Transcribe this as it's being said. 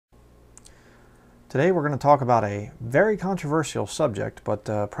Today we're going to talk about a very controversial subject, but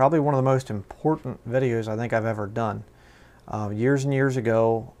probably one of the most important videos I think I've ever done. Years and years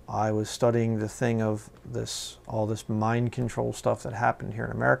ago, I was studying the thing of all this mind control stuff that happened here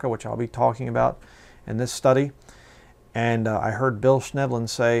in America, which I'll be talking about in this study. And I heard Bill Schnebelen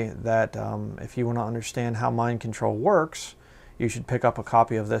say that if you want to understand how mind control works, you should pick up a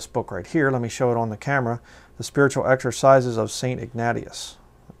copy of this book right here. Let me show it on the camera. The Spiritual Exercises of St. Ignatius.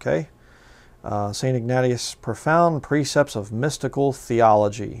 Okay? St. Ignatius' Profound Precepts of Mystical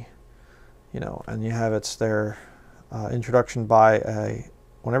Theology. And you have their introduction by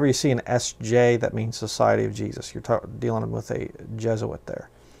whenever you see an SJ, that means Society of Jesus. You're dealing with a Jesuit there.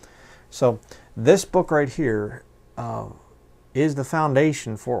 So this book right here is the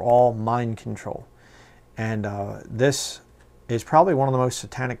foundation for all mind control. And this is probably one of the most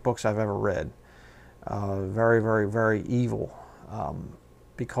satanic books I've ever read. Very, very, very evil.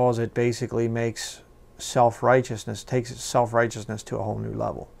 Because it basically makes self-righteousness, takes self-righteousness to a whole new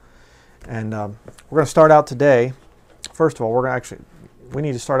level. And we're going to start out today. First of all, we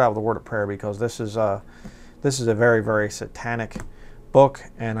need to start out with a word of prayer, because this is a very, very satanic book,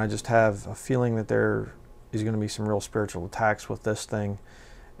 and I just have a feeling that there is going to be some real spiritual attacks with this thing.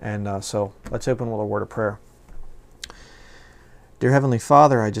 And so let's open with a word of prayer. Dear Heavenly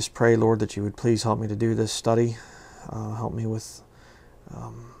Father, I just pray, Lord, that you would please help me to do this study. Help me with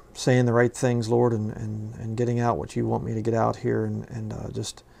saying the right things, Lord, and getting out what you want me to get out here. I'm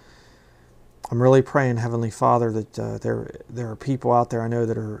really praying, Heavenly Father, that there are people out there I know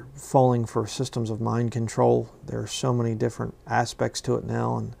that are falling for systems of mind control. There are so many different aspects to it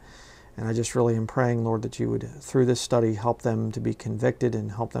now, and I just really am praying, Lord, that you would, through this study, help them to be convicted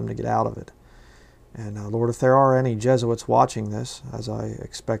and help them to get out of it. And Lord, if there are any Jesuits watching this, as I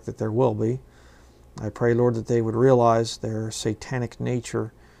expect that there will be, I pray, Lord, that they would realize their satanic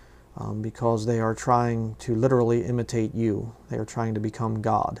nature, because they are trying to literally imitate you. They are trying to become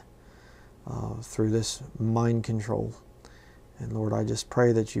God through this mind control. And Lord, I just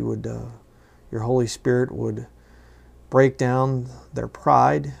pray that you would, your Holy Spirit would break down their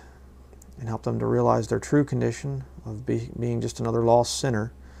pride and help them to realize their true condition of being just another lost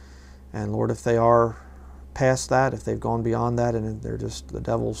sinner. And Lord, if they are past that, if they've gone beyond that and they're just, the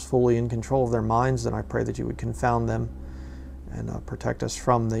devil's fully in control of their minds, then I pray that you would confound them and protect us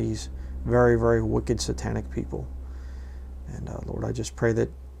from these very, very wicked satanic people. And Lord, I just pray that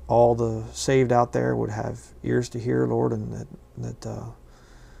all the saved out there would have ears to hear, Lord, and that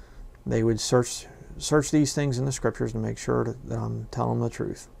they would search these things in the Scriptures to make sure that I'm telling them the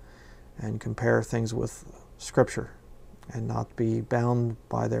truth, and compare things with Scripture, and not be bound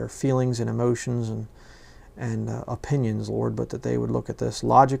by their feelings and emotions and opinions, Lord, but that they would look at this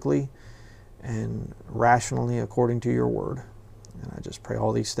logically and rationally according to your word. And I just pray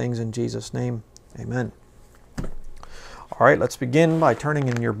all these things in Jesus' name. Amen. All right, let's begin by turning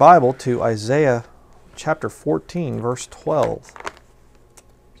in your Bible to Isaiah chapter 14, verse 12.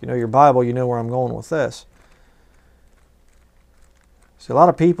 If you know your Bible, you know where I'm going with this. See, a lot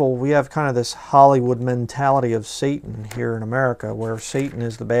of people, we have kind of this Hollywood mentality of Satan here in America, where Satan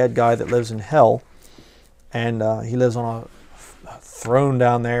is the bad guy that lives in hell, and he lives on a throne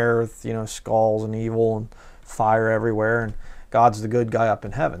down there with, skulls and evil and fire everywhere, and God's the good guy up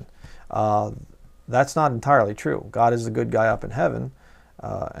in heaven. That's not entirely true. God is the good guy up in heaven,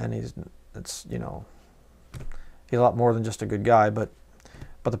 and he's a lot more than just a good guy. But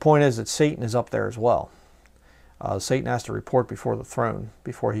the point is that Satan is up there as well. Satan has to report before the throne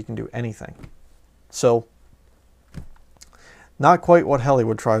before he can do anything. So, not quite what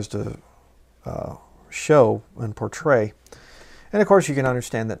Hollywood tries to show and portray. And of course, you can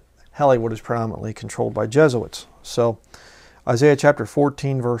understand that Hollywood is predominantly controlled by Jesuits. So, Isaiah chapter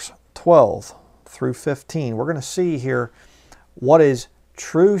 14, verse 12 through 15, we're going to see here what is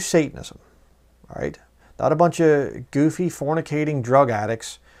true Satanism. All right? Not a bunch of goofy, fornicating drug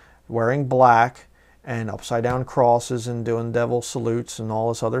addicts wearing black and upside down crosses and doing devil salutes and all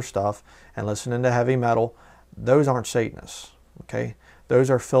this other stuff and listening to heavy metal. Those aren't Satanists. Okay?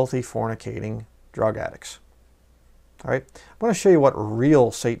 Those are filthy, fornicating drug addicts. All right? I'm going to show you what real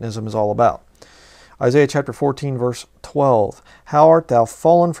Satanism is all about. Isaiah chapter 14, verse 12. How art thou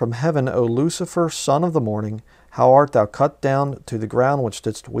fallen from heaven, O Lucifer, son of the morning? How art thou cut down to the ground, which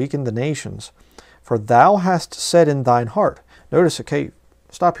didst weaken the nations? For thou hast said in thine heart. Notice, okay,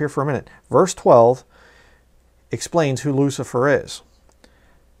 stop here for a minute. Verse 12 explains who Lucifer is.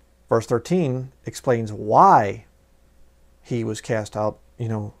 Verse 13 explains why he was cast out,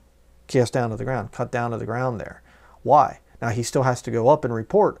 cast down to the ground, cut down to the ground there. Why? Now, he still has to go up and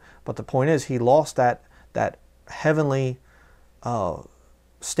report, but the point is he lost that heavenly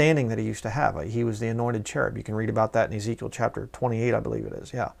standing that he used to have. He was the anointed cherub. You can read about that in Ezekiel chapter 28, I believe it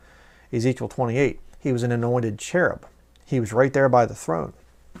is. Yeah, Ezekiel 28. He was an anointed cherub. He was right there by the throne.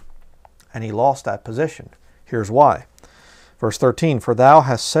 And he lost that position. Here's why. Verse 13, for thou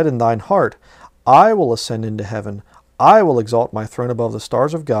hast said in thine heart, I will ascend into heaven. I will exalt my throne above the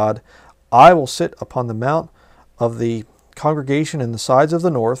stars of God. I will sit upon the mount of the congregation in the sides of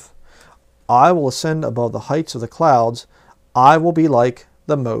the north. I will ascend above the heights of the clouds. I will be like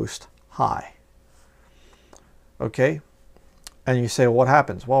the Most High. Okay? And you say, well, what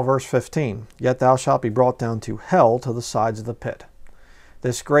happens? Well, verse 15, yet thou shalt be brought down to hell, to the sides of the pit.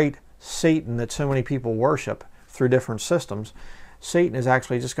 This great Satan that so many people worship through different systems, Satan is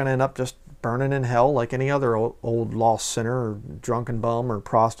actually just going to end up just burning in hell like any other old lost sinner or drunken bum or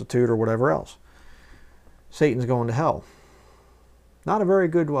prostitute or whatever else. Satan's going to hell. Not a very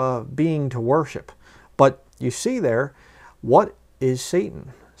good being to worship. But you see there, what is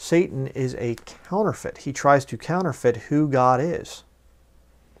Satan? Satan is a counterfeit. He tries to counterfeit who God is.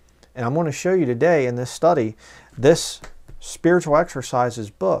 And I'm going to show you today in this study, this Spiritual Exercises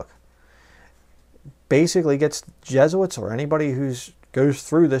book basically gets Jesuits or anybody who goes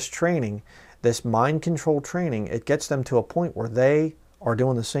through this training, this mind control training, it gets them to a point where they are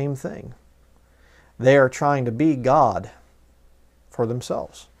doing the same thing. They are trying to be God for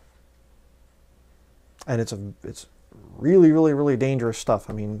themselves. And it's really, really, really dangerous stuff.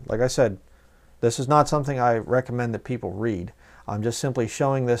 I mean, like I said, this is not something I recommend that people read. I'm just simply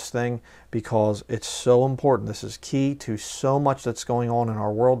showing this thing because it's so important. This is key to so much that's going on in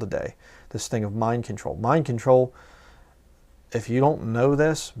our world today. This thing of mind control. Mind control, if you don't know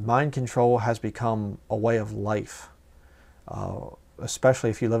this, mind control has become a way of life, especially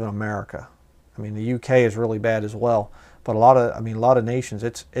if you live in America. I mean, the UK is really bad as well, but a lot of nations,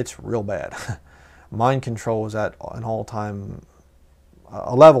 it's real bad. Mind control is at an all-time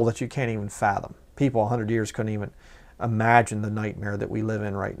a level that you can't even fathom. People 100 years couldn't even imagine the nightmare that we live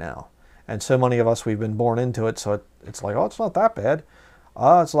in right now. And so many of us, we've been born into it, so it's like, oh, it's not that bad.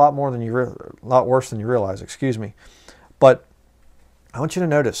 It's a lot more than lot worse than you realize. Excuse me. But I want you to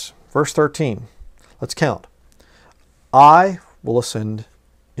notice verse 13. Let's count. I will ascend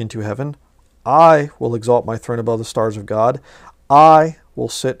into heaven. I will exalt my throne above the stars of God. I will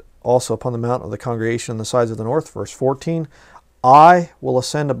sit also upon the mount of the congregation on the sides of the north. Verse 14. I will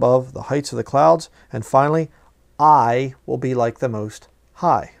ascend above the heights of the clouds. And finally, I will be like the Most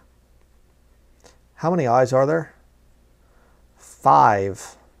High. How many eyes are there?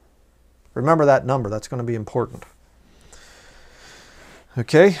 5. Remember that number. That's going to be important.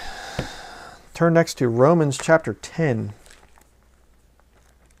 Okay. Turn next to Romans chapter 10.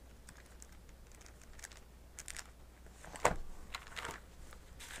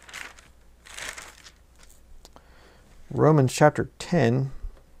 Romans chapter 10,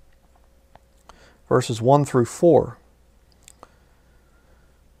 verses 1 through 4.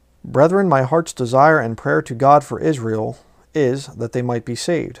 Brethren, my heart's desire and prayer to God for Israel is that they might be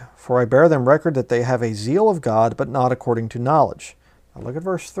saved. For I bear them record that they have a zeal of God, but not according to knowledge. Now look at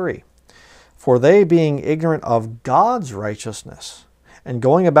verse 3. For they, being ignorant of God's righteousness, and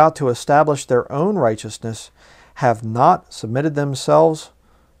going about to establish their own righteousness, have not submitted themselves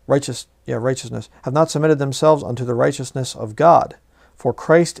have not submitted themselves unto the righteousness of God. For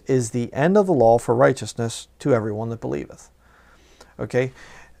Christ is the end of the law for righteousness to everyone that believeth. Okay?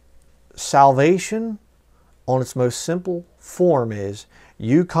 Salvation, on its most simple form, is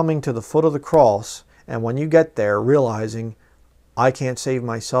you coming to the foot of the cross, and when you get there, realizing, I can't save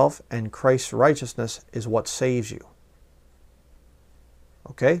myself, and Christ's righteousness is what saves you.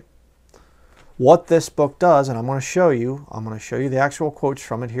 Okay? What this book does, and I'm going to show you the actual quotes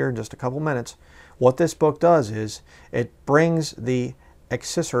from it here in just a couple minutes. What this book does is it brings the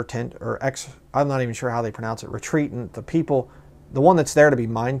excisertant, or I'm not even sure how they pronounce it, retreatant, the people, the one that's there to be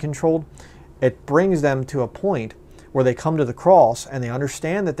mind controlled, it brings them to a point where they come to the cross and they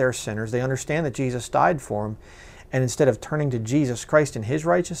understand that they're sinners, they understand that Jesus died for them, and instead of turning to Jesus Christ and His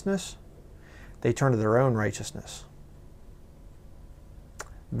righteousness, they turn to their own righteousness.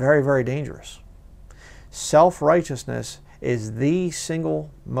 Very, very dangerous. Self-righteousness is the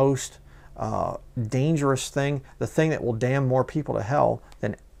single most dangerous thing, the thing that will damn more people to hell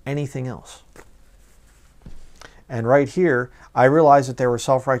than anything else. And right here, I realized that there were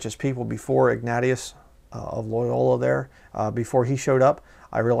self-righteous people before Ignatius of Loyola there, before he showed up.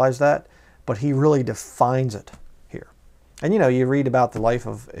 I realized that, but he really defines it here. And you read about the life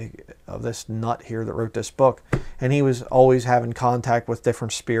of this nut here that wrote this book, and he was always having contact with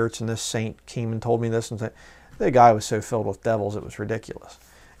different spirits, and this saint came and told me this, and said, the guy was so filled with devils, it was ridiculous.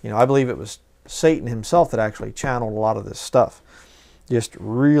 I believe it was Satan himself that actually channeled a lot of this stuff. Just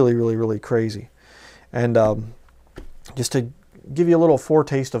really, really, really crazy. And just to give you a little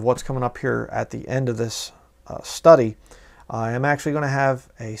foretaste of what's coming up here at the end of this study, I am actually going to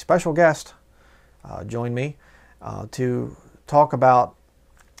have a special guest join me to talk about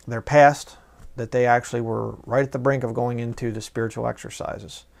their past, that they actually were right at the brink of going into the spiritual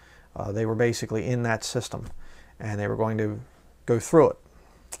exercises. They were basically in that system, and they were going to go through it.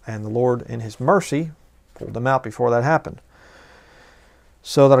 And the Lord, in His mercy, pulled them out before that happened.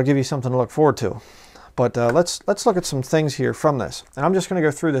 So that'll give you something to look forward to. But let's look at some things here from this. And I'm just going to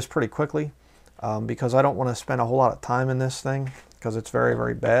go through this pretty quickly because I don't want to spend a whole lot of time in this thing because it's very,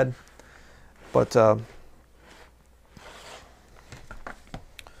 very bad. But I'll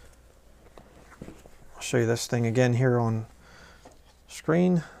show you this thing again here on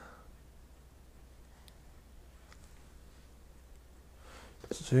screen.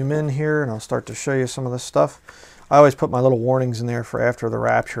 Zoom in here and I'll start to show you some of this stuff. I always put my little warnings in there for after the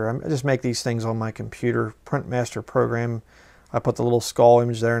rapture. I just make these things on my computer, Printmaster program. I put the little skull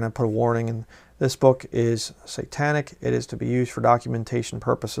image there and I put a warning. And this book is satanic. It is to be used for documentation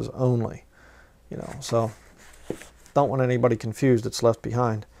purposes only. You know, so don't want anybody confused that's left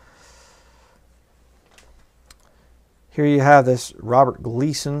behind. Here you have this Robert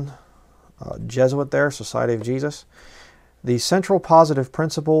Gleason, Jesuit there, Society of Jesus. The central positive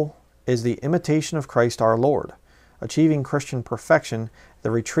principle is the imitation of Christ our Lord. Achieving Christian perfection,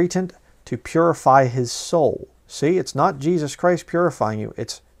 the retreatant to purify his soul. See, it's not Jesus Christ purifying you,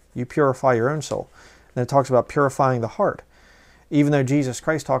 it's you purify your own soul. And it talks about purifying the heart. Even though Jesus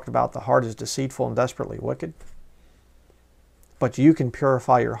Christ talked about the heart is deceitful and desperately wicked. But you can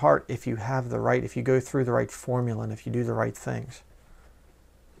purify your heart if you have the right, if you go through the right formula and if you do the right things.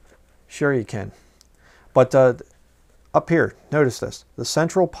 Sure you can. But up here, notice this. The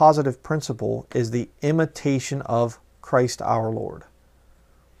central positive principle is the imitation of Christ our Lord.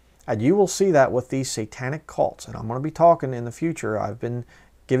 And you will see that with these satanic cults. And I'm going to be talking in the future. I've been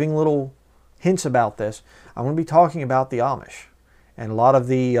giving little hints about this. I'm going to be talking about the Amish. And a lot of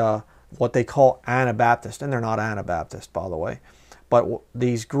the, what they call Anabaptist. And they're not Anabaptist, by the way. But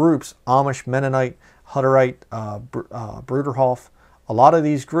these groups, Amish, Mennonite, Hutterite, Bruderhof, a lot of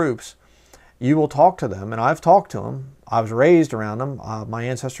these groups, you will talk to them. And I've talked to them. I was raised around them. My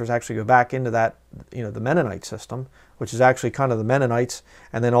ancestors actually go back into that, you know, the Mennonite system, which is actually kind of the Mennonites,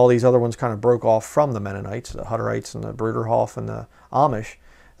 and then all these other ones kind of broke off from the Mennonites, the Hutterites and the Bruderhof and the Amish.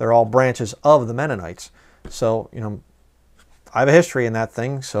 They're all branches of the Mennonites. So, you know, I have a history in that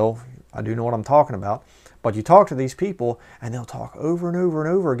thing, so I do know what I'm talking about. But you talk to these people, and they'll talk over and over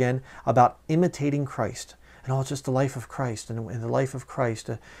and over again about imitating Christ. And oh, it's just the life of Christ, and in the life of Christ,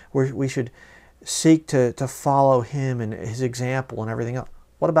 we should seek to follow Him and His example and everything else.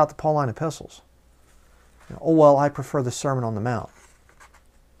 What about the Pauline epistles? You know, oh, well, I prefer the Sermon on the Mount.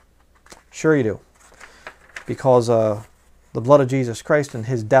 Sure you do. Because the blood of Jesus Christ and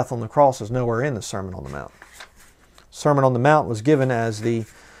His death on the cross is nowhere in the Sermon on the Mount. Sermon on the Mount was given as the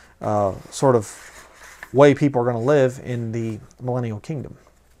sort of way people are going to live in the millennial kingdom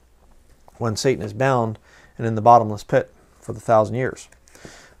when Satan is bound and in the bottomless pit for the 1,000 years.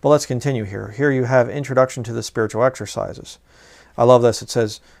 But let's continue here. Here you have Introduction to the Spiritual Exercises. I love this. It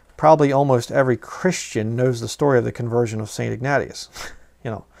says, probably almost every Christian knows the story of the conversion of St. Ignatius. You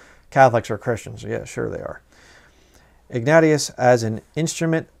know, Catholics are Christians. Yeah, sure they are. Ignatius as an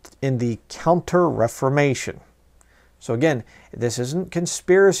instrument in the Counter-Reformation. So again, this isn't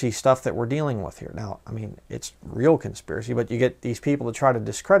conspiracy stuff that we're dealing with here. Now, I mean, it's real conspiracy, but you get these people that try to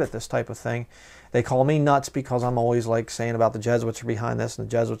discredit this type of thing. They call me nuts because I'm always like saying about the Jesuits are behind this and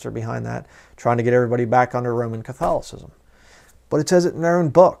the Jesuits are behind that, trying to get everybody back under Roman Catholicism. But it says it in their own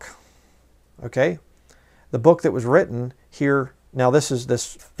book, okay? The book that was written here, now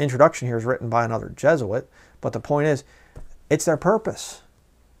this introduction here is written by another Jesuit, but the point is, it's their purpose.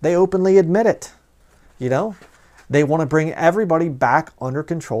 They openly admit it, you know? They want to bring everybody back under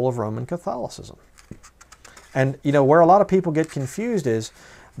control of Roman Catholicism. And, you know, where a lot of people get confused is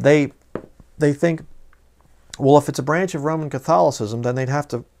they think, well, if it's a branch of Roman Catholicism, then they'd have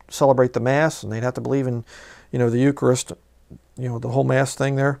to celebrate the Mass and they'd have to believe in, you know, the Eucharist, you know, the whole Mass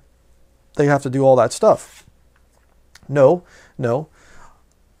thing there. They have to do all that stuff. No.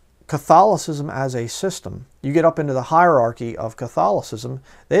 Catholicism as a system, you get up into the hierarchy of Catholicism,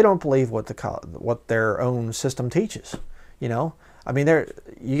 they don't believe what their own system teaches. You know, I mean,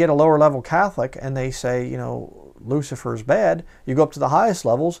 you get a lower level Catholic and they say, you know, Lucifer's bad. You go up to the highest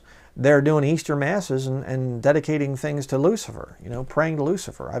levels, they're doing Easter masses and dedicating things to Lucifer. You know, praying to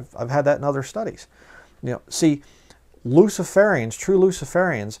Lucifer. I've had that in other studies. You know, see, Luciferians, true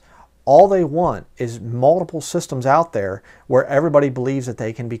Luciferians, all they want is multiple systems out there where everybody believes that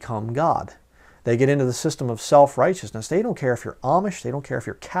they can become God. They get into the system of self-righteousness. They don't care if you're Amish. They don't care if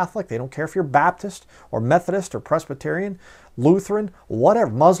you're Catholic. They don't care if you're Baptist or Methodist or Presbyterian, Lutheran, whatever,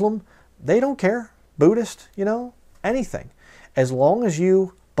 Muslim. They don't care. Buddhist, anything. As long as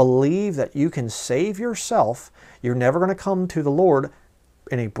you believe that you can save yourself, you're never going to come to the Lord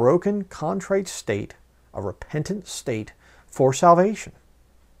in a broken, contrite state, a repentant state for salvation.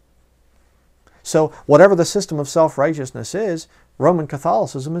 So whatever the system of self-righteousness is, Roman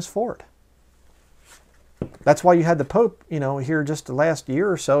Catholicism is for it. That's why you had the Pope, here just the last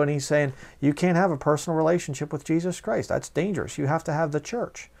year or so, and he's saying you can't have a personal relationship with Jesus Christ. That's dangerous. You have to have the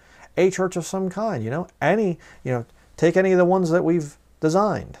church, a church of some kind. Take any of the ones that we've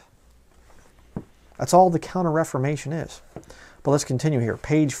designed. That's all the Counter-Reformation is. But let's continue here.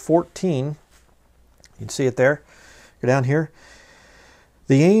 Page 14. You can see it there. Go down here.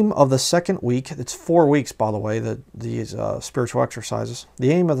 The aim of the second week, it's 4 weeks, by the way, these spiritual exercises.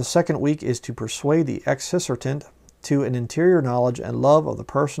 The aim of the second week is to persuade the excisertant to an interior knowledge and love of the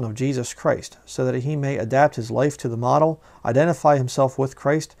person of Jesus Christ, so that he may adapt his life to the model, identify himself with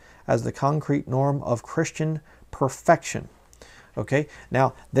Christ as the concrete norm of Christian perfection. Okay,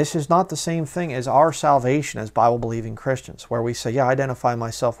 now this is not the same thing as our salvation as Bible-believing Christians, where we say, yeah, I identify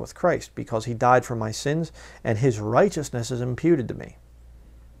myself with Christ because he died for my sins and his righteousness is imputed to me.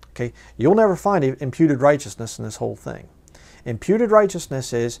 Okay, you'll never find imputed righteousness in this whole thing. Imputed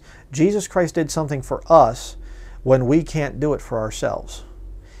righteousness is Jesus Christ did something for us when we can't do it for ourselves.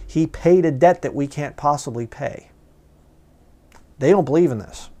 He paid a debt that we can't possibly pay. They don't believe in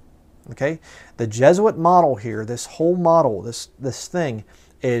this. Okay, the Jesuit model here, this whole model, this thing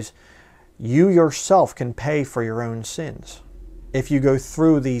is you yourself can pay for your own sins if you go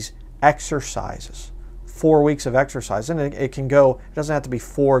through these exercises. 4 weeks of exercise, and it can go, it doesn't have to be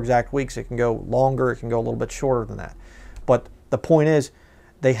 4 exact weeks, it can go longer, it can go a little bit shorter than that. But the point is,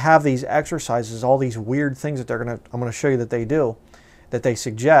 they have these exercises, all these weird things that I'm going to show you that they do, that they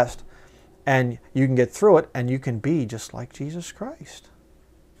suggest, and you can get through it, and you can be just like Jesus Christ.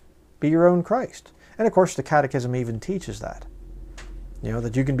 Be your own Christ. And of course, the Catechism even teaches that.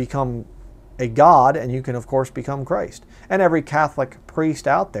 That you can become a God, and you can, of course, become Christ. And every Catholic priest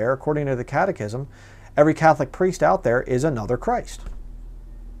out there, according to the Catechism, every Catholic priest out there is another Christ.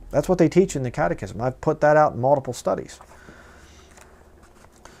 That's what they teach in the Catechism. I've put that out in multiple studies.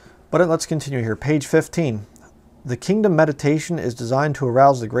 But let's continue here. Page 15. The kingdom meditation is designed to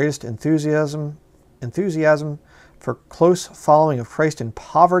arouse the greatest enthusiasm for close following of Christ in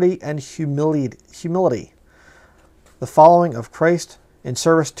poverty and humility. The following of Christ in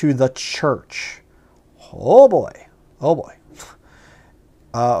service to the church. Oh boy. Oh boy.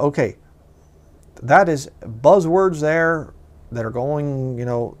 Okay. That is buzzwords there that are going,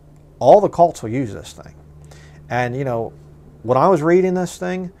 all the cults will use this thing. And, when I was reading this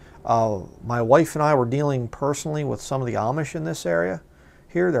thing, my wife and I were dealing personally with some of the Amish in this area.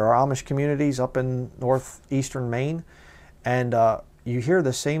 Here, there are Amish communities up in northeastern Maine, and you hear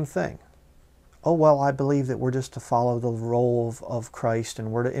the same thing. Oh, well, I believe that we're just to follow the role of Christ,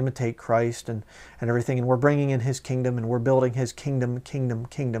 and we're to imitate Christ and everything, and we're bringing in his kingdom, and we're building his kingdom.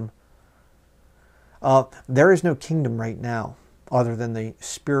 There is no kingdom right now other than the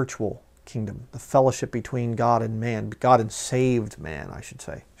spiritual kingdom, the fellowship between God and man, God and saved man, I should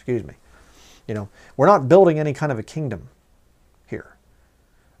say. Excuse me. We're not building any kind of a kingdom here.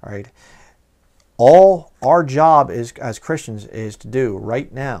 All right. All our job is, as Christians, is to do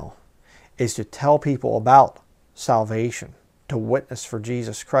right now is to tell people about salvation, to witness for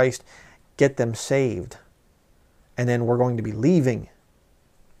Jesus Christ, get them saved, and then we're going to be leaving.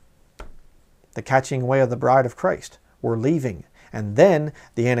 The catching away of the bride of Christ. We're leaving. And then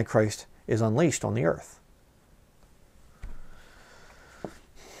the Antichrist is unleashed on the earth.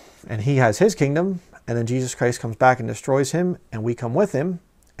 And he has his kingdom, and then Jesus Christ comes back and destroys him, and we come with him,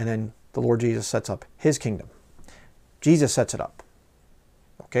 and then the Lord Jesus sets up his kingdom. Jesus sets it up.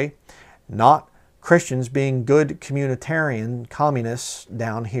 Okay? Not Christians being good communitarian communists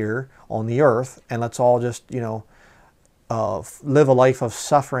down here on the earth, and let's all just, live a life of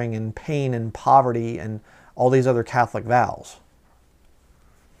suffering and pain and poverty and all these other Catholic vows.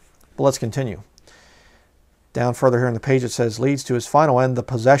 But let's continue. Down further here on the page it says, leads to his final end, the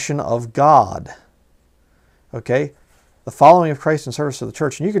possession of God. Okay? The following of Christ in service to the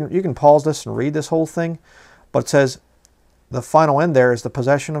church. And you can pause this and read this whole thing, but it says the final end there is the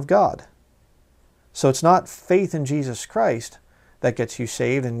possession of God. So it's not faith in Jesus Christ that gets you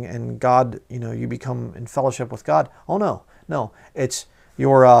saved and God, you become in fellowship with God. Oh no, no. It's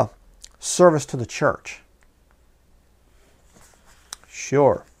your service to the church.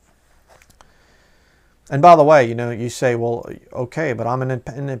 Sure. And by the way, you know, you say, well, okay, but I'm an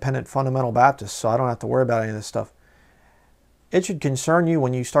independent fundamental Baptist, so I don't have to worry about any of this stuff. It should concern you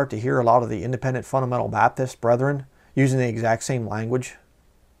when you start to hear a lot of the independent fundamental Baptist brethren using the exact same language.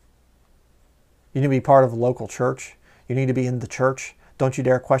 You need to be part of a local church. You need to be in the church. Don't you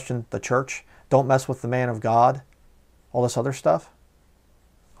dare question the church. Don't mess with the man of God. All this other stuff.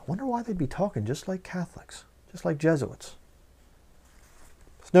 I wonder why they'd be talking just like Catholics, just like Jesuits.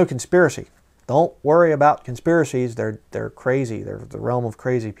 It's no conspiracy. Don't worry about conspiracies. They're crazy. They're the realm of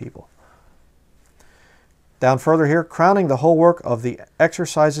crazy people. Down further here, crowning the whole work of the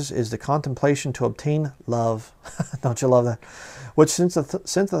exercises is the contemplation to obtain love. Don't you love that? Which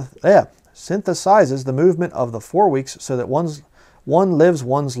synthesizes the movement of the 4 weeks so that one lives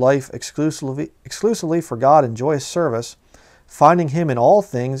one's life exclusively for God in joyous service, finding Him in all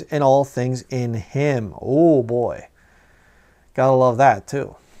things and all things in Him. Oh boy. Gotta love that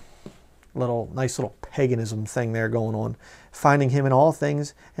too. Nice little paganism thing there going on. Finding Him in all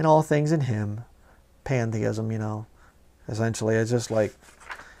things and all things in Him. Pantheism, you know. Essentially, it's just like,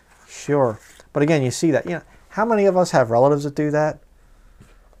 sure. But again, you see that. You know, how many of us have relatives that do that?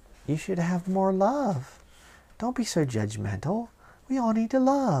 You should have more love. Don't be so judgmental. We all need to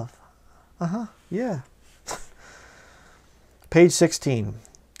love. Yeah. Page 16.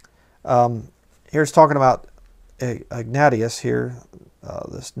 Here's talking about Ignatius here,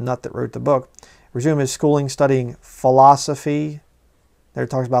 this nut that wrote the book. Resume his schooling, studying philosophy. There it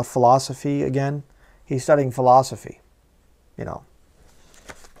talks about philosophy again. He's studying philosophy. You know,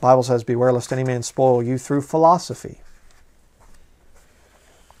 the Bible says, beware lest any man spoil you through philosophy.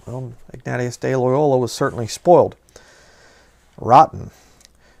 Well, Ignatius de Loyola was certainly spoiled. Rotten.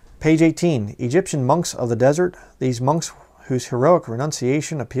 Page 18. Egyptian monks of the desert. These monks whose heroic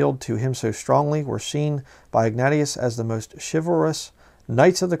renunciation appealed to him so strongly were seen by Ignatius as the most chivalrous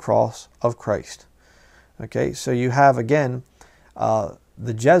knights of the cross of Christ. Okay, so you have again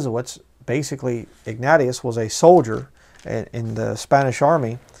the Jesuits. Basically, Ignatius was a soldier in the Spanish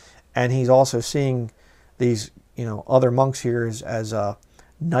army, and he's also seeing these, you know, other monks here as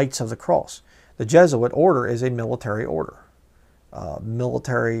Knights of the Cross. The Jesuit order is a military order.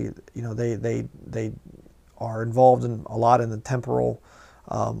 Military, you know, they are involved in a lot in the temporal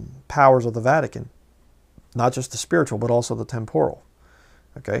powers of the Vatican, not just the spiritual, but also the temporal.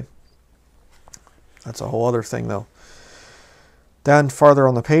 Okay, that's a whole other thing, though. Down farther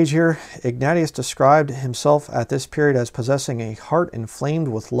on the page here, Ignatius described himself at this period as possessing a heart inflamed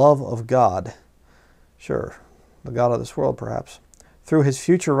with love of God. Sure, the God of this world, perhaps. Through his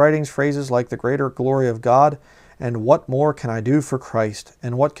future writings, phrases like the greater glory of God and what more can I do for Christ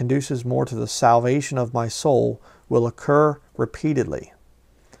and what conduces more to the salvation of my soul will occur repeatedly.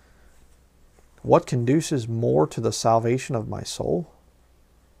 What conduces more to the salvation of my soul?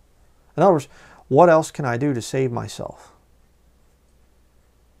 In other words, what else can I do to save myself?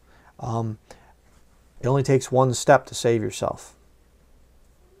 It only takes one step to save yourself.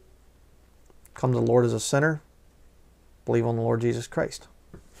 Come to the Lord as a sinner. Believe on the Lord Jesus Christ.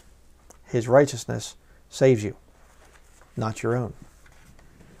 His righteousness saves you, not your own.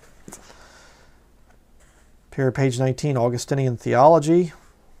 Here, page 19, Augustinian theology.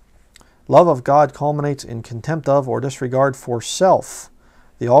 Love of God culminates in contempt of or disregard for self.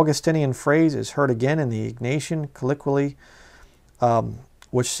 The Augustinian phrase is heard again in the Ignatian colloquy,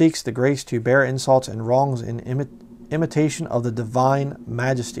 which seeks the grace to bear insults and wrongs in imitation of the divine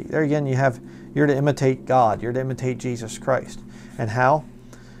majesty. There again, you're to imitate God. You're to imitate Jesus Christ. And how?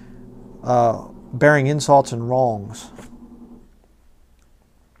 Bearing insults and wrongs.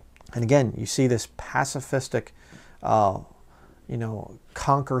 And again, you see this pacifistic,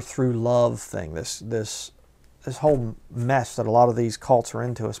 conquer through love thing. This whole mess that a lot of these cults are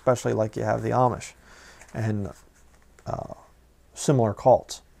into, especially like you have the Amish and similar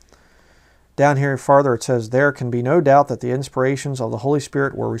cults. Down here farther it says, there can be no doubt that the inspirations of the Holy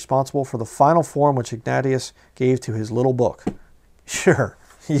Spirit were responsible for the final form which Ignatius gave to his little book. Sure,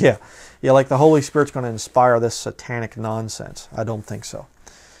 yeah, like the Holy Spirit's going to inspire this satanic nonsense. I don't think so.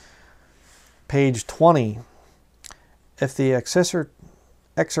 Page 20. If the exercitant,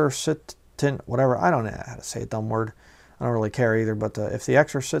 whatever, I don't know how to say a dumb word. I don't really care either, but if the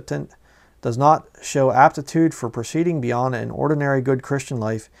exercitant does not show aptitude for proceeding beyond an ordinary good Christian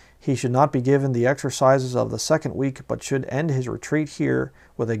life, he should not be given the exercises of the second week, but should end his retreat here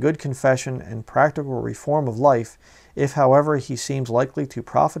with a good confession and practical reform of life. If, however, he seems likely to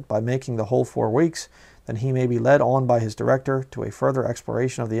profit by making the whole 4 weeks, then he may be led on by his director to a further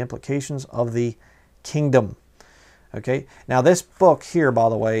exploration of the implications of the kingdom. Okay, now this book here, by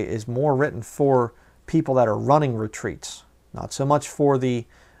the way, is more written for people that are running retreats, not so much for the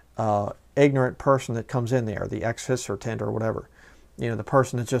ignorant person that comes in there, the ex-visitant or whatever. The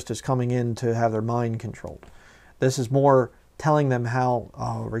person that just is coming in to have their mind controlled. This is more telling them how,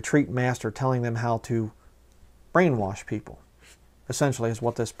 retreat master telling them how to brainwash people, essentially is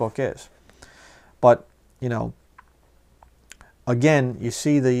what this book is. But, again, you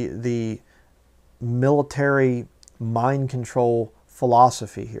see the military mind control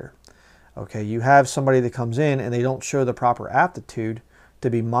philosophy here. Okay, you have somebody that comes in and they don't show the proper aptitude to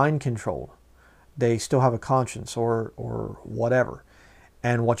be mind controlled. They still have a conscience or whatever.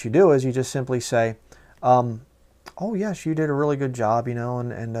 And what you do is you just simply say, oh yes, you did a really good job,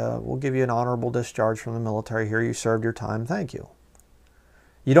 and we'll give you an honorable discharge from the military here. You served your time. Thank you.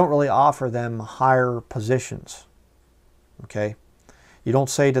 You don't really offer them higher positions. Okay? You don't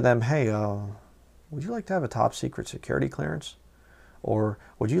say to them, hey, would you like to have a top secret security clearance? Or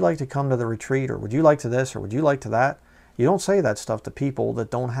would you like to come to the retreat? Or would you like to this? Or would you like to that? You don't say that stuff to people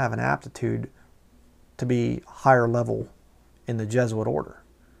that don't have an aptitude to be higher level in the Jesuit order.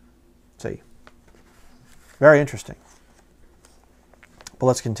 See? Very interesting. But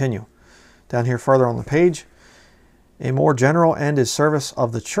let's continue. Down here further on the page, a more general end is service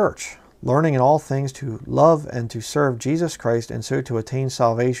of the church, learning in all things to love and to serve Jesus Christ, and so to attain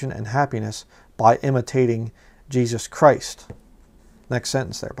salvation and happiness by imitating Jesus Christ. Next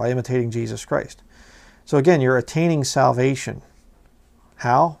sentence there, by imitating Jesus Christ. So again, you're attaining salvation.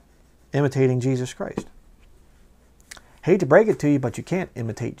 How? Imitating Jesus Christ. Hate to break it to you, but you can't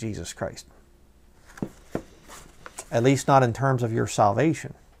imitate Jesus Christ. At least not in terms of your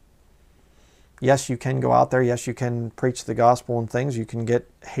salvation. Yes, you can go out there. Yes, you can preach the gospel and things. You can get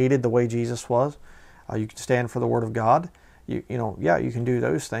hated the way Jesus was. You can stand for the word of God. You can do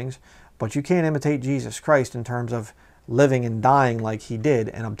those things. But you can't imitate Jesus Christ in terms of living and dying like he did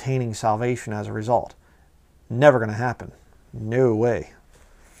and obtaining salvation as a result. Never going to happen. No way.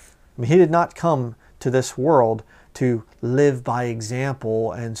 I mean, he did not come to this world to live by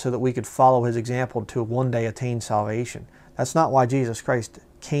example and so that we could follow his example to one day attain salvation. That's not why Jesus Christ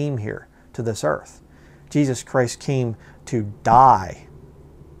came here to this earth. Jesus Christ came to die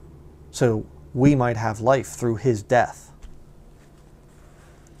so we might have life through his death.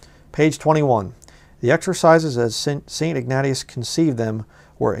 Page 21. The exercises as St. Ignatius conceived them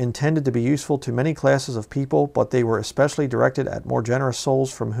were intended to be useful to many classes of people, but they were especially directed at more generous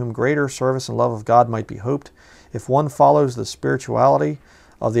souls from whom greater service and love of God might be hoped. If one follows the spirituality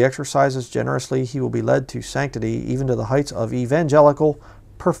of the exercises generously, he will be led to sanctity, even to the heights of evangelical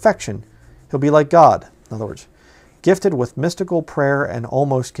perfection. He'll be like God, in other words, gifted with mystical prayer and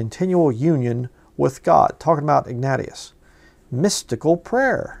almost continual union with God. Talking about Ignatius. Mystical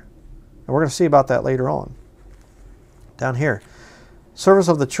prayer. And we're going to see about that later on. Down here. Service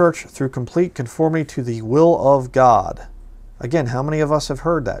of the church through complete conformity to the will of God. Again, how many of us have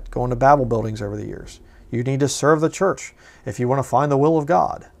heard that going to Babel buildings over the years? You need to serve the church if you want to find the will of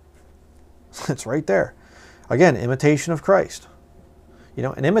God. It's right there. Again, imitation of Christ.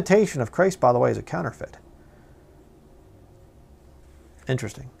 An imitation of Christ, by the way, is a counterfeit.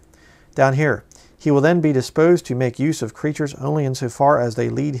 Interesting. Down here, he will then be disposed to make use of creatures only insofar as they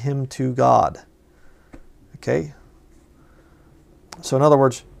lead him to God. Okay? So in other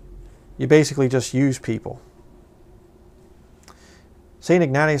words, you basically just use people. St.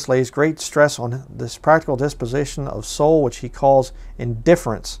 Ignatius lays great stress on this practical disposition of soul, which he calls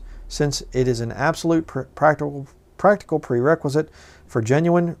indifference, since it is an absolute practical prerequisite for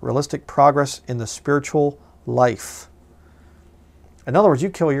genuine, realistic progress in the spiritual life. In other words, you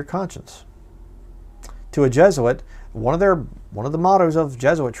kill your conscience. To a Jesuit, one of the mottos of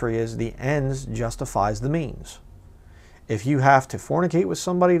Jesuitry is the ends justifies the means. If you have to fornicate with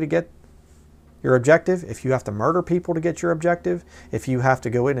somebody to get your objective, if you have to murder people to get your objective, if you have to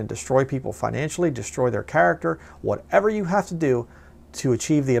go in and destroy people financially, destroy their character, whatever you have to do to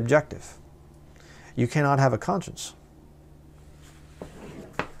achieve the objective, you cannot have a conscience.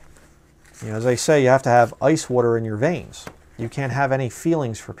 As they say, you have to have ice water in your veins. You can't have any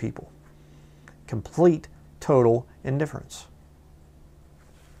feelings for people. Complete, total indifference.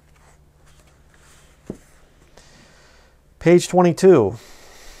 Page 22.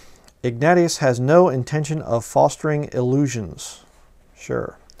 Ignatius has no intention of fostering illusions.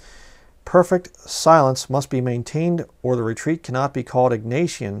 Sure. Perfect silence must be maintained, or the retreat cannot be called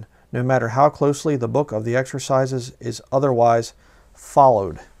Ignatian, no matter how closely the book of the exercises is otherwise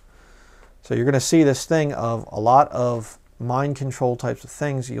followed. So you're going to see this thing of a lot of mind control types of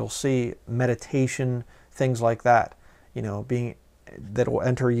things. You'll see meditation, things like that, that will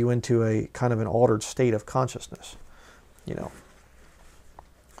enter you into a kind of an altered state of consciousness.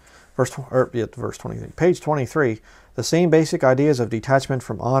 Verse 23. Page 23. The same basic ideas of detachment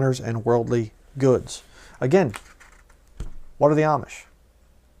from honors and worldly goods. Again, what are the Amish?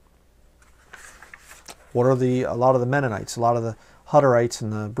 What are a lot of the Mennonites, a lot of the Hutterites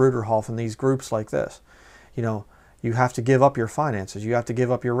and the Bruderhof and these groups like this? You know, you have to give up your finances. You have to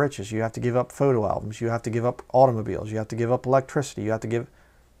give up your riches. You have to give up photo albums. You have to give up automobiles. You have to give up electricity. You have to give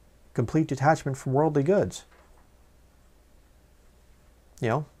complete detachment from worldly goods. You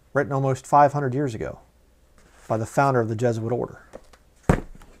know, written almost 500 years ago by the founder of the Jesuit order.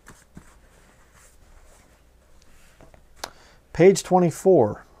 Page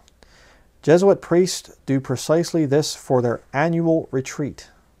 24. Jesuit priests do precisely this for their annual retreat.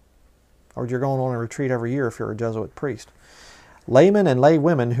 Or you're going on a retreat every year if you're a Jesuit priest. Laymen and lay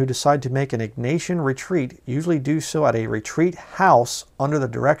women who decide to make an Ignatian retreat usually do so at a retreat house under the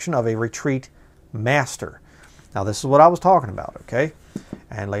direction of a retreat master. Now this is what I was talking about, okay?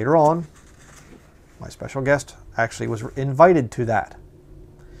 And later on, my special guest actually was invited to that.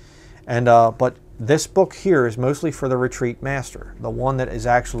 And but this book here is mostly for the retreat master, the one that is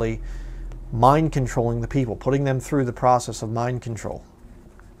actually mind controlling the people, putting them through the process of mind control.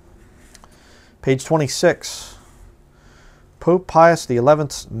 Page 26. Pope Pius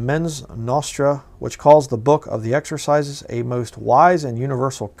XI's Mens Nostra, which calls the book of the exercises a most wise and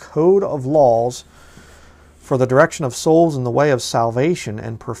universal code of laws for the direction of souls in the way of salvation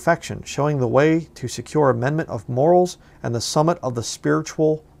and perfection, showing the way to secure amendment of morals and the summit of the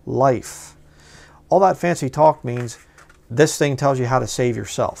spiritual life. All that fancy talk means this thing tells you how to save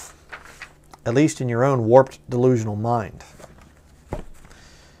yourself, at least in your own warped delusional mind.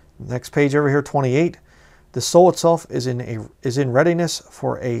 Next page over here, 28. The soul itself is in readiness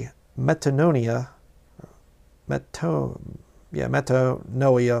for a metanoia,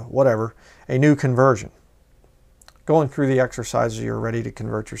 whatever, a new conversion. Going through the exercises, you're ready to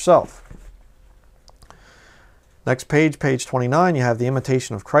convert yourself. Next page, page 29, you have the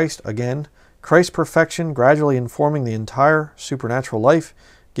imitation of Christ again. Christ's perfection gradually informing the entire supernatural life,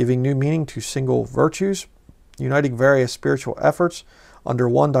 giving new meaning to single virtues, uniting various spiritual efforts under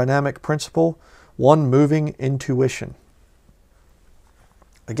one dynamic principle, one moving intuition.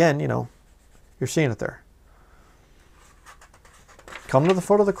 Again, you know, you're seeing it there. Come to the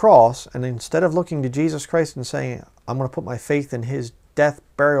foot of the cross, and instead of looking to Jesus Christ and saying, I'm going to put my faith in his death,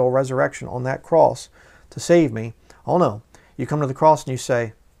 burial, resurrection on that cross to save me. Oh no. You come to the cross and you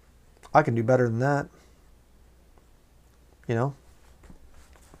say, I can do better than that. You know?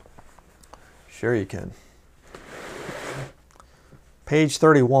 Sure you can. Page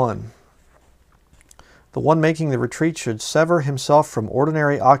 31. The one making the retreat should sever himself from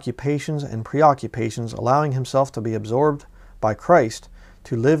ordinary occupations and preoccupations, allowing himself to be absorbed by Christ,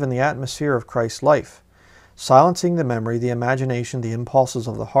 to live in the atmosphere of Christ's life, silencing the memory, the imagination, the impulses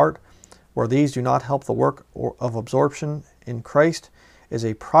of the heart, where these do not help the work of absorption in Christ, is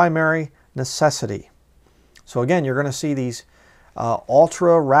a primary necessity. So again, you're going to see these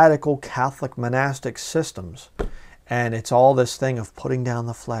ultra-radical Catholic monastic systems, and it's all this thing of putting down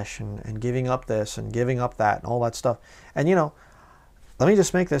the flesh and giving up this and giving up that and all that stuff. And you know, let me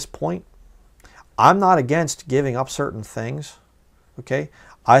just make this point. I'm not against giving up certain things, okay?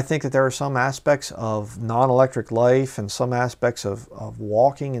 I think that there are some aspects of non-electric life and some aspects of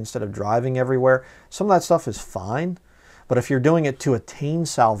walking instead of driving everywhere. Some of that stuff is fine, but if you're doing it to attain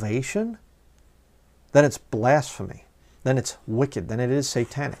salvation, then it's blasphemy. Then it's wicked. Then it is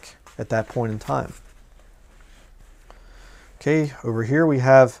satanic at that point in time. Okay, over here we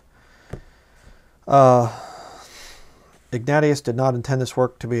have Ignatius did not intend this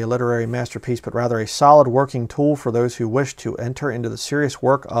work to be a literary masterpiece, but rather a solid working tool for those who wish to enter into the serious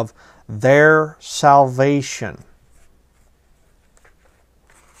work of their salvation.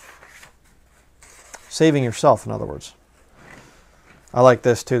 Saving yourself, in other words. I like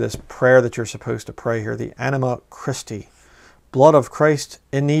this too, this prayer that you're supposed to pray here, the Anima Christi. Blood of Christ,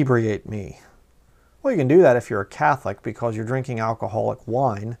 inebriate me. Well, you can do that if you're a Catholic because you're drinking alcoholic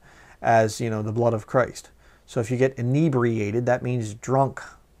wine as, you know, the blood of Christ. So if you get inebriated, that means drunk.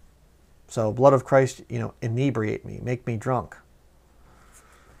 So blood of Christ, you know, inebriate me, make me drunk.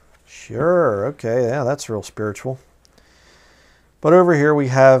 Sure, okay, yeah, that's real spiritual. But over here we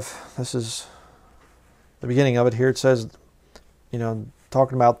have, this is the beginning of it here. It says, you know,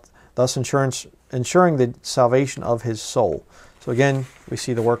 talking about thus ensuring the salvation of his soul. So again, we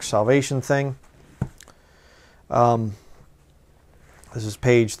see the work salvation thing. This is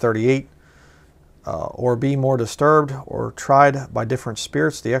page 38. Or be more disturbed or tried by different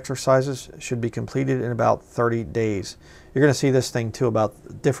spirits. The exercises should be completed in about 30 days. You're going to see this thing too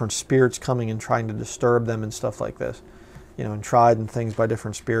about different spirits coming and trying to disturb them and stuff like this. and tried and things by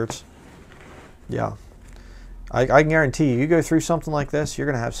different spirits. Yeah. I can guarantee you go through something like this, you're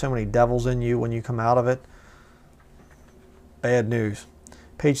going to have so many devils in you when you come out of it. Bad news.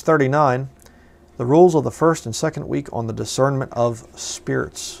 Page 39, the rules of the first and second week on the discernment of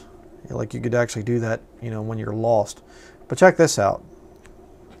spirits. Like you could actually do that, when you're lost. But check this out.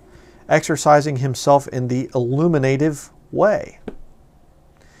 Exercising himself in the illuminative way.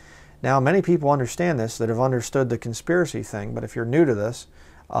 Now, many people understand this that have understood the conspiracy thing, but if you're new to this,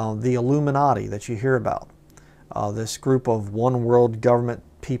 the Illuminati that you hear about, this group of one world government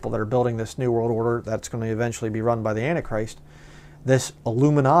people that are building this new world order that's going to eventually be run by the Antichrist, this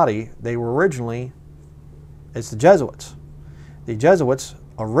Illuminati, they were originally, it's the Jesuits. The Jesuits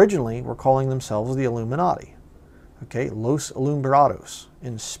originally were calling themselves the Illuminati. Okay, Los Alumbrados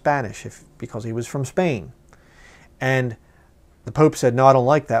in Spanish, because he was from Spain. And the Pope said, no, I don't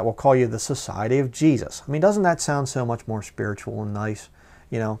like that. We'll call you the Society of Jesus. I mean, doesn't that sound so much more spiritual and nice,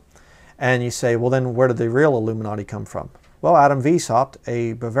 And you say, well, then where did the real Illuminati come from? Well, Adam Weishaupt,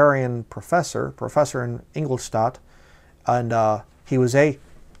 a Bavarian professor in Ingolstadt, and he was a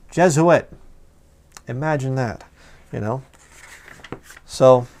Jesuit. Imagine that,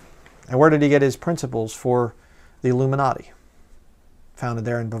 So, and where did he get his principles for the Illuminati? Founded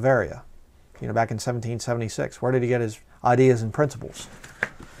there in Bavaria, back in 1776. Where did he get his ideas and principles?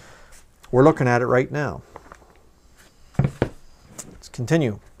 We're looking at it right now. Let's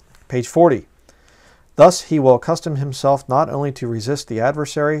continue. Page 40. Thus he will accustom himself not only to resist the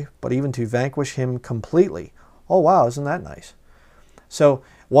adversary, but even to vanquish him completely. Oh wow, isn't that nice? So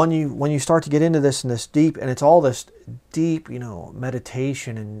when you start to get into this and this deep, and it's all this deep,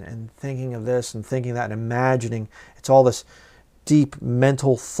 meditation and thinking of this and thinking that and imagining, it's all this deep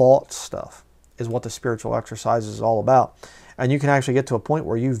mental thought stuff is what the spiritual exercise is all about. And you can actually get to a point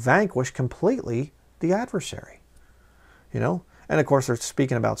where you vanquish completely the adversary, And of course they're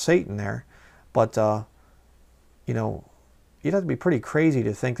speaking about Satan there, but you'd have to be pretty crazy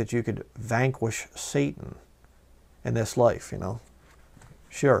to think that you could vanquish Satan in this life,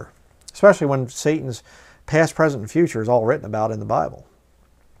 Sure. Especially when Satan's past, present, and future is all written about in the Bible.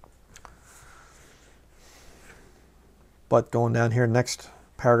 But going down here, next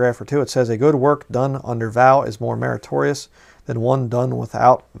paragraph or two, it says, a good work done under vow is more meritorious than one done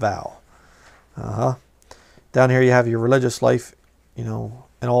without vow. Down here you have your religious life, and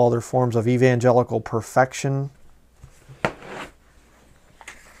all other forms of evangelical perfection.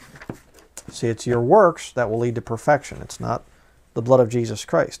 See, it's your works that will lead to perfection. It's not the blood of Jesus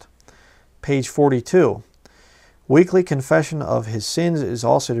Christ. Page 42. Weekly confession of his sins is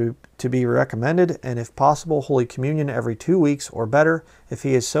also to be recommended, and if possible, Holy Communion every 2 weeks, or better, if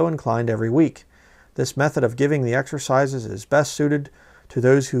he is so inclined, every week. This method of giving the exercises is best suited to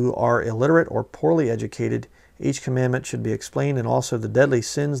those who are illiterate or poorly educated. Each commandment should be explained, and also the deadly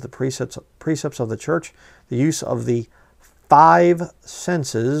sins, the precepts of the church, the use of the 5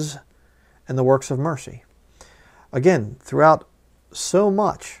 senses, and the works of mercy. Again, throughout so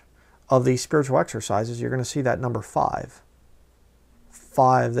much of these spiritual exercises, you're going to see that number 5.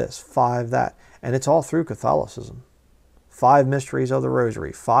 5 this, 5 that. And it's all through Catholicism. 5 mysteries of the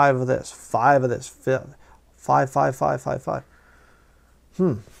rosary. 5 of this, 5 of this. 5, 5, 5, 5, 5, 5.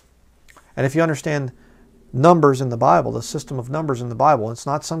 And if you understand numbers in the Bible, the system of numbers in the Bible, it's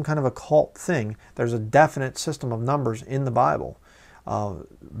not some kind of occult thing. There's a definite system of numbers in the Bible.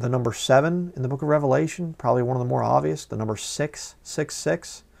 The number 7 in the book of Revelation, probably one of the more obvious. The number 6, 6,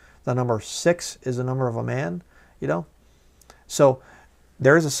 6. The number 6 is the number of a man, So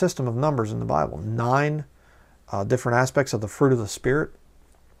there is a system of numbers in the Bible. 9 different aspects of the fruit of the Spirit,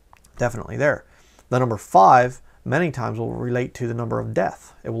 definitely there. The number 5 many times will relate to the number of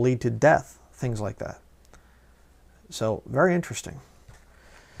death. It will lead to death, things like that. So very interesting.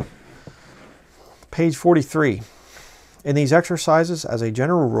 Page 43. In these exercises, as a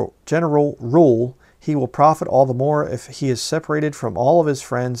general rule, he will profit all the more if he is separated from all of his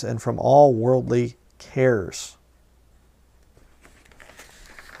friends and from all worldly cares.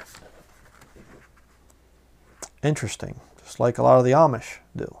 Interesting. Just like a lot of the Amish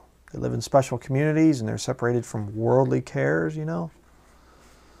do. They live in special communities and they're separated from worldly cares, And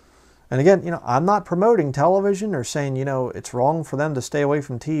again, I'm not promoting television or saying, it's wrong for them to stay away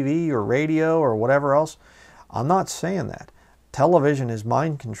from TV or radio or whatever else. I'm not saying that. Television is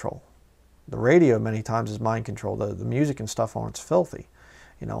mind control. The radio many times is mind control. The music and stuff on it's filthy.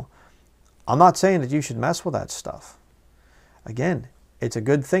 I'm not saying that you should mess with that stuff. Again, it's a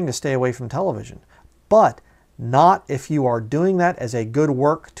good thing to stay away from television. But not if you are doing that as a good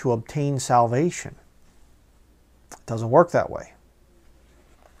work to obtain salvation. It doesn't work that way.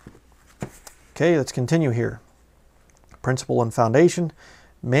 Okay, let's continue here. principle and foundation.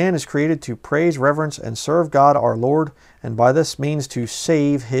 Man is created to praise, reverence, and serve God our Lord, and by this means to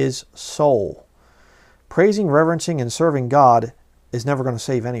save his soul. Praising, reverencing, and serving God is never going to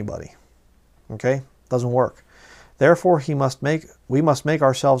save anybody. Okay? Doesn't work. Therefore, we must make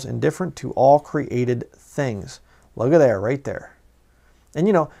ourselves indifferent to all created things. Look at there, right there. And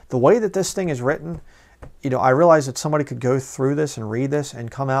you know, the way that this thing is written, you know, I realize that somebody could go through this and read this and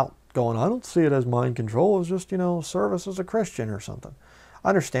come out going, I don't see it as mind control. It's just, you know, service as a Christian or something. I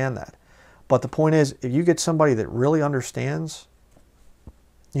understand that. But the point is, if you get somebody that really understands,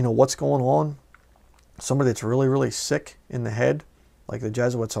 you know, what's going on, somebody that's really, really sick in the head, like the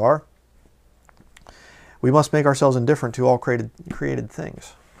Jesuits are, we must make ourselves indifferent to all created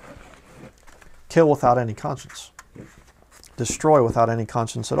things. Kill without any conscience. Destroy without any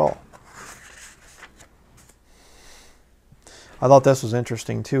conscience at all. I thought this was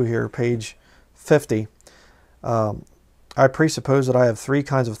interesting too here, page 50. I presuppose that I have three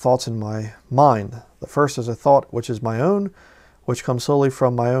kinds of thoughts in my mind. The first is a thought which is my own, which comes solely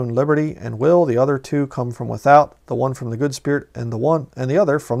from my own liberty and will. The other two come from without, the one from the good spirit and the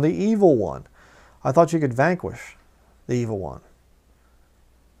other from the evil one. I thought you could vanquish the evil one.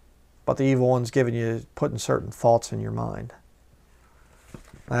 But the evil one's putting certain thoughts in your mind.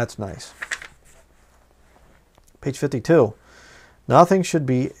 That's nice. Page 52. Nothing should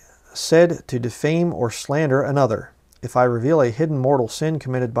be said to defame or slander another. If I reveal a hidden mortal sin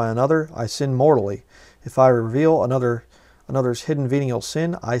committed by another, I sin mortally. If I reveal another's hidden venial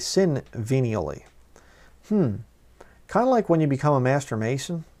sin, I sin venially. Kind of like when you become a master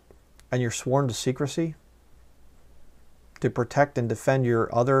mason and you're sworn to secrecy to protect and defend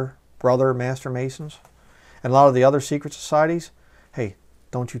your other brother master masons. And a lot of the other secret societies, hey,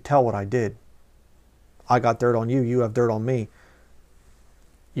 don't you tell what I did. I got dirt on you, you have dirt on me.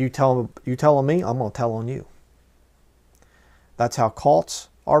 You tell on me, I'm going to tell on you. That's how cults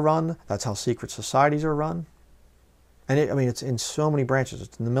are run. That's how secret societies are run. And it's in so many branches.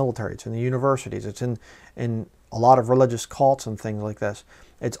 It's in the military. It's in the universities. It's in a lot of religious cults and things like this.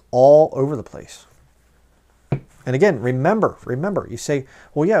 It's all over the place. And again, remember, you say,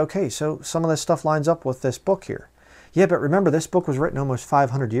 well, yeah, okay, so some of this stuff lines up with this book here. Yeah, but remember, this book was written almost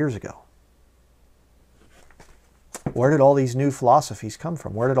 500 years ago. Where did all these new philosophies come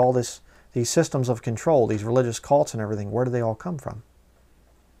from? Where did all these systems of control, these religious cults and everything, where did they all come from?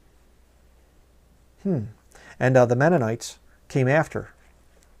 And the Mennonites came after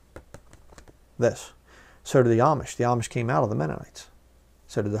this. So did the Amish. The Amish came out of the Mennonites.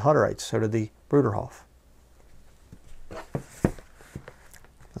 So did the Hutterites. So did the Bruderhof.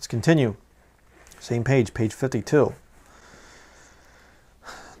 Let's continue. Same page, page 52.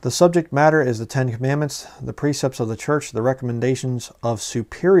 The subject matter is the Ten Commandments, the precepts of the church, the recommendations of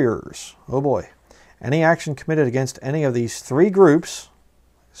superiors. Oh boy. Any action committed against any of these three groups,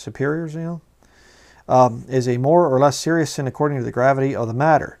 superiors, is a more or less serious sin according to the gravity of the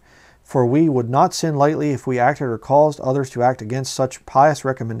matter. For we would not sin lightly if we acted or caused others to act against such pious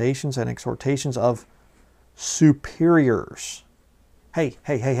recommendations and exhortations of superiors. Hey,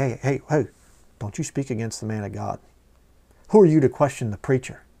 don't you speak against the man of God. Who are you to question the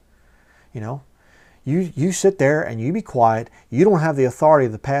preacher? You sit there and you be quiet. You don't have the authority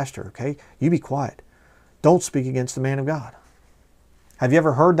of the pastor, okay? You be quiet. Don't speak against the man of God. Have you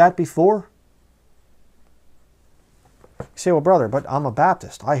ever heard that before? You say, well, brother, but I'm a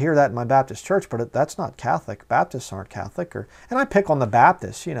Baptist. I hear that in my Baptist church, but that's not Catholic. Baptists aren't Catholic. And I pick on the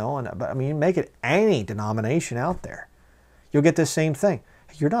Baptists, but you make it any denomination out there. You'll get this same thing.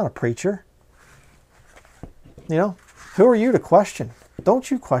 You're not a preacher. Who are you to question?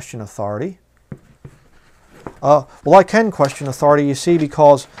 Don't you question authority. Well, I can question authority, you see,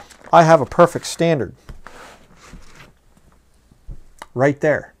 because I have a perfect standard. Right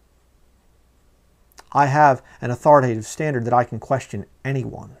there. I have an authoritative standard that I can question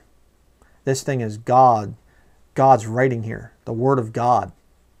anyone. This thing is God's writing here, the Word of God.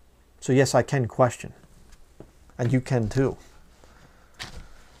 So yes, I can question. And you can too.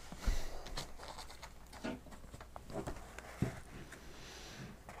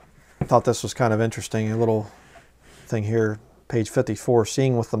 I thought this was kind of interesting, a little thing here, page 54,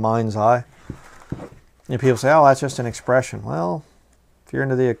 seeing with the mind's eye. People say, oh, that's just an expression. Well, if you're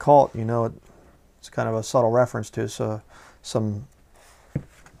into the occult, it's kind of a subtle reference to some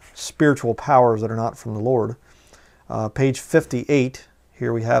spiritual powers that are not from the Lord. Page 58,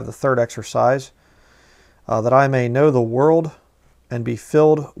 here we have the third exercise. That I may know the world and be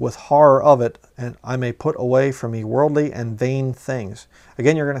filled with horror of it, and I may put away from me worldly and vain things.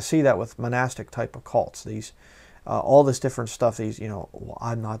 Again, you're going to see that with monastic type of cults. These all this different stuff. These, well,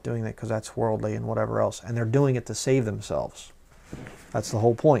 I'm not doing that because that's worldly and whatever else. And they're doing it to save themselves. That's the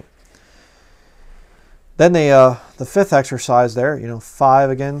whole point. Then the fifth exercise there, 5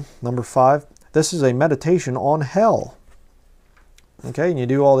 again, number 5. This is a meditation on hell. Okay, and you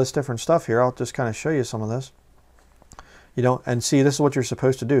do all this different stuff here. I'll just kind of show you some of this. And see, this is what you're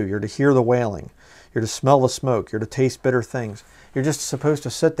supposed to do. You're to hear the wailing. You're to smell the smoke. You're to taste bitter things. You're just supposed to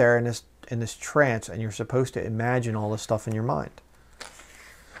sit there in this trance, and you're supposed to imagine all this stuff in your mind.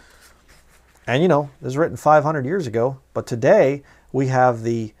 And this was written 500 years ago, but today we have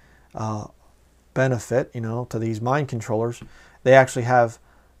the benefit, to these mind controllers. They actually have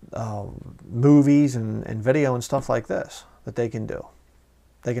movies and video and stuff like this that they can do.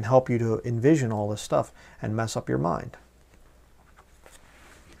 They can help you to envision all this stuff and mess up your mind.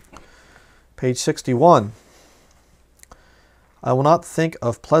 Page 61. I will not think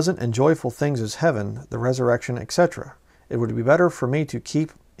of pleasant and joyful things as heaven, the resurrection, etc. It would be better for me to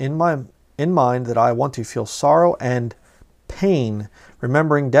keep in mind that I want to feel sorrow and pain,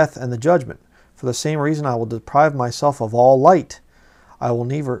 remembering death and the judgment. For the same reason, I will deprive myself of all light. I will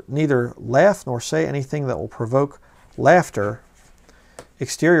neither laugh nor say anything that will provoke laughter.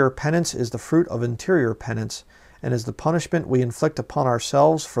 Exterior penance is the fruit of interior penance, and is the punishment we inflict upon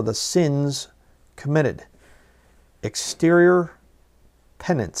ourselves for the sins committed. Exterior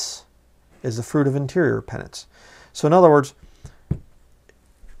penance is the fruit of interior penance. So in other words,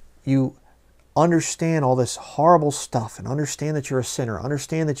 you understand all this horrible stuff and understand that you're a sinner,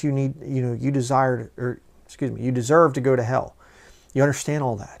 understand that you need, you deserve to go to hell. You understand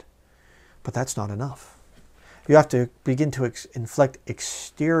all that. But that's not enough. You have to begin to inflict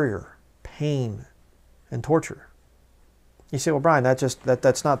exterior pain and torture. You say, well, Brian,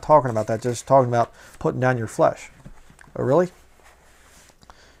 that's not talking about that. Just talking about putting down your flesh. Oh, really?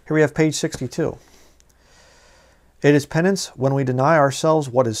 Here we have page 62. It is penance when we deny ourselves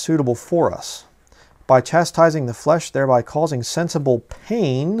what is suitable for us. By chastising the flesh, thereby causing sensible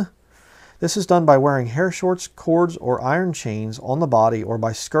pain. This is done by wearing hair shorts, cords, or iron chains on the body, or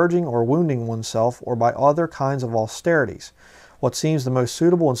by scourging or wounding oneself, or by other kinds of austerities. What seems the most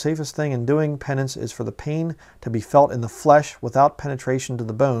suitable and safest thing in doing penance is for the pain to be felt in the flesh without penetration to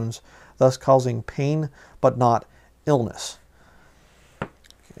the bones, thus causing pain but not illness.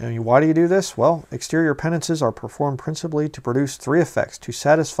 And why do you do this? Well, exterior penances are performed principally to produce 3 effects: to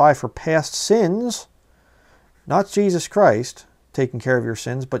satisfy for past sins, not Jesus Christ taking care of your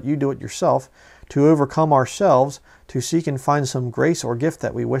sins, but you do it yourself, to overcome ourselves, to seek and find some grace or gift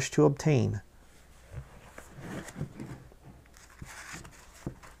that we wish to obtain.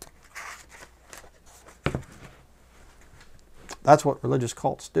 That's what religious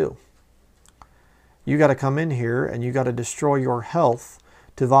cults do. You got to come in here and you got to destroy your health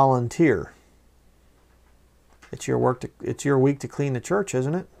to volunteer. It's your work. It's your week to clean the church,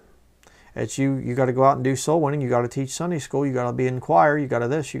 isn't it? It's you got to go out and do soul winning. You got to teach Sunday school. You got to be in choir. You got to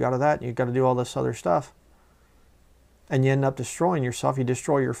this. You got to that. You got to do all this other stuff. And you end up destroying yourself. You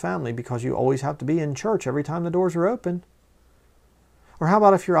destroy your family because you always have to be in church every time the doors are open. Or how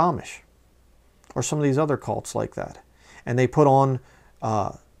about if you're Amish or some of these other cults like that, and they put on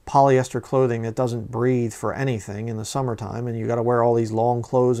polyester clothing that doesn't breathe for anything in the summertime, and you got to wear all these long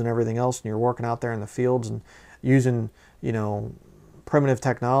clothes and everything else, and you're working out there in the fields and using, primitive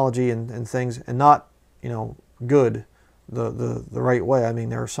technology and things, and not, good the right way. I mean,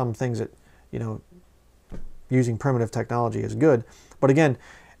 there are some things that, using primitive technology is good, but again,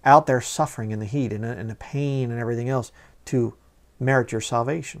 out there suffering in the heat and the pain and everything else to merit your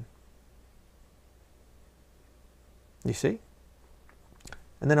salvation. You see?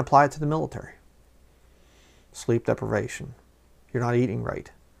 And then apply it to the military. Sleep deprivation. You're not eating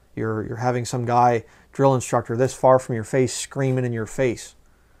right. You're having some guy, drill instructor, this far from your face, screaming in your face,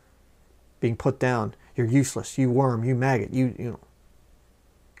 being put down. You're useless. You worm. You maggot. You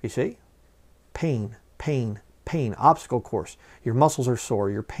see? Pain, pain, pain. Obstacle course. Your muscles are sore.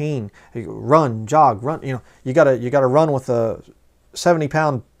 Your pain. You run, jog, run. You gotta run with a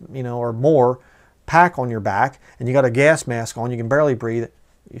 70-pound, or more pack on your back, and you got a gas mask on. You can barely breathe.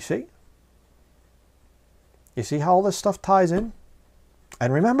 You see? You see how all this stuff ties in?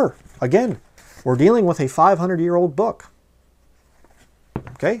 And remember, again, we're dealing with a 500-year-old book.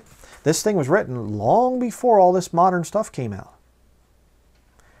 Okay? This thing was written long before all this modern stuff came out.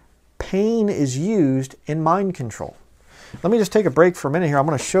 Pain is used in mind control. Let me just take a break for a minute here. I'm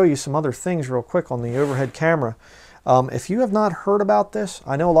going to show you some other things real quick on the overhead camera. If you have not heard about this,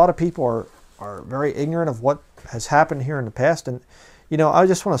 I know a lot of people are very ignorant of what has happened here in the past. And, I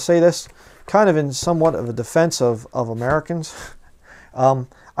just want to say this kind of in somewhat of a defense of Americans.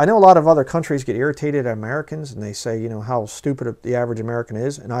 I know a lot of other countries get irritated at Americans, and they say, you know, how stupid the average American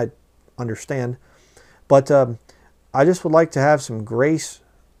is, and I understand. But I just would like to have some grace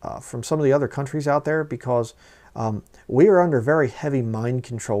from some of the other countries out there, because we are under very heavy mind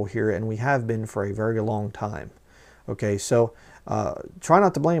control here, and we have been for a very long time. Okay, so try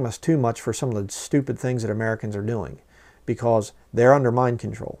not to blame us too much for some of the stupid things that Americans are doing, because they're under mind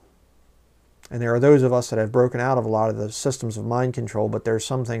control. And there are those of us that have broken out of a lot of the systems of mind control, but there's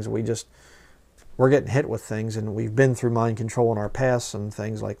some things that we're getting hit with things, and we've been through mind control in our past and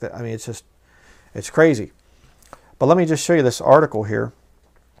things like that. I mean, it's crazy. But let me just show you this article here.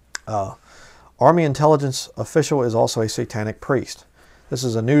 Army intelligence official is also a satanic priest. This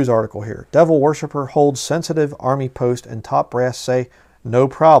is a news article here. Devil worshipper holds sensitive army post, and top brass say no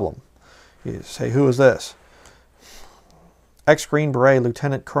problem. You say, who is this? Ex-Green Beret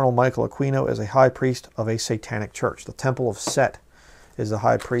Lieutenant Colonel Michael Aquino is a high priest of a satanic church. The Temple of Set is the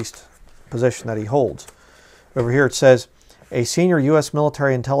high priest position that he holds. Over here it says, a senior U.S.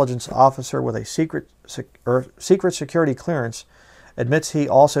 military intelligence officer with a secret security clearance admits he's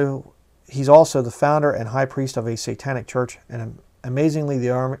also the founder and high priest of a satanic church, and amazingly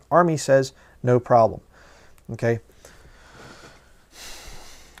the Army says no problem. Okay.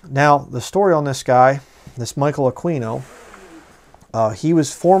 Now the story on this guy, this Michael Aquino, he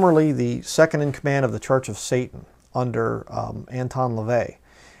was formerly the second in command of the Church of Satan under Anton LaVey.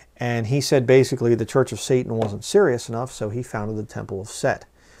 And he said basically the Church of Satan wasn't serious enough, so he founded the Temple of Set.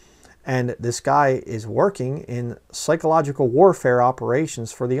 And this guy is working in psychological warfare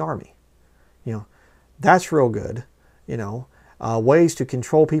operations for the Army. You know, that's real good. You know, ways to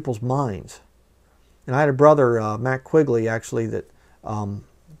control people's minds. And I had a brother, Matt Quigley, actually, that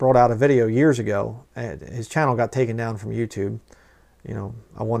brought out a video years ago. His channel got taken down from YouTube. You know,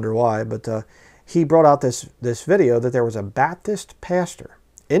 I wonder why, but he brought out this video that there was a Baptist pastor,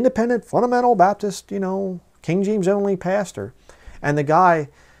 independent, fundamental Baptist, you know, King James only pastor, and the guy,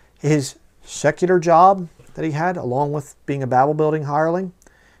 his secular job that he had, along with being a Bible building hireling,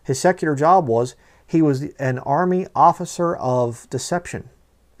 his secular job was he was an Army officer of deception,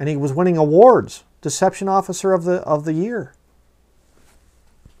 and he was winning awards, Deception Officer of the Year.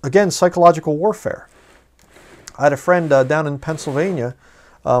 Again, psychological warfare. I had a friend down in Pennsylvania,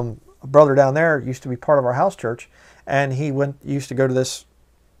 a brother down there used to be part of our house church, and he used to go to this,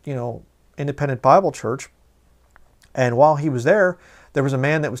 you know, independent Bible church. And while he was there was a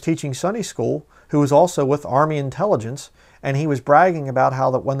man that was teaching Sunday school who was also with Army intelligence, and he was bragging about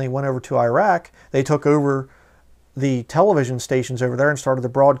how that when they went over to Iraq, they took over the television stations over there and started to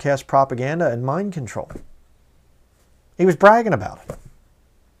broadcast propaganda and mind control. He was bragging about it.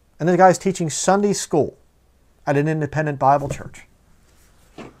 And the guy's teaching Sunday school at an independent Bible church.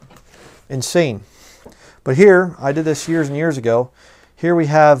 Insane. But here, I did this years and years ago. Here we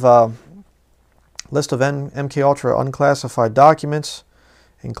have a list of MKUltra unclassified documents,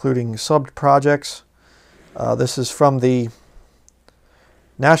 including sub-projects. This is from the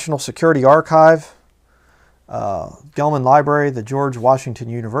National Security Archive, Gelman Library, the George Washington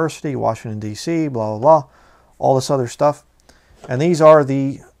University, Washington, D.C., blah, blah, blah, all this other stuff. And these are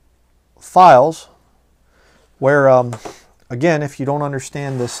the files where, again, if you don't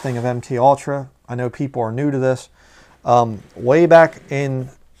understand this thing of MKUltra, I know people are new to this, way back in,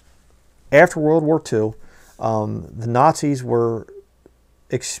 after World War II, the Nazis were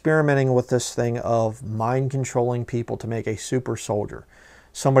experimenting with this thing of mind controlling people to make a super soldier.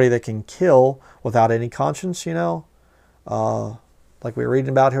 Somebody that can kill without any conscience, you know, like we were reading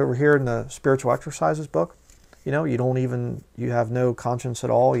about over here in the Spiritual Exercises book. You know, you have no conscience at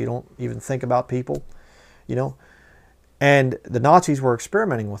all. You don't even think about people, you know. And the Nazis were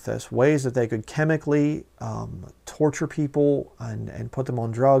experimenting with this, ways that they could chemically torture people and put them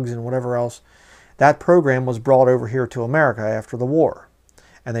on drugs and whatever else. That program was brought over here to America after the war.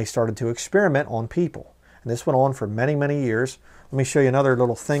 And they started to experiment on people. And this went on for many, many years. Let me show you another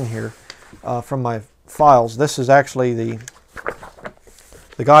little thing here from my files. This is actually the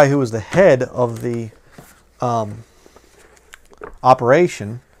guy who was the head of the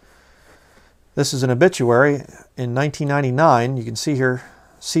operation. This is an obituary in 1999. You can see here,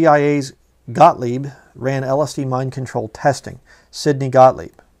 CIA's Gottlieb ran LSD mind control testing. Sidney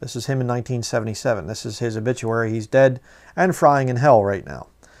Gottlieb. This is him in 1977. This is his obituary. He's dead and frying in hell right now.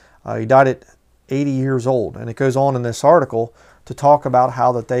 He died at 80 years old. And it goes on in this article to talk about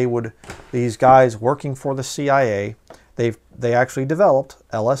how that these guys working for the CIA, they actually developed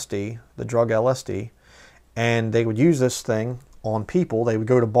LSD, the drug LSD, and they would use this thing on people. They would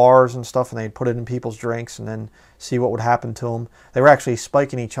go to bars and stuff, and they'd put it in people's drinks and then see what would happen to them. They were actually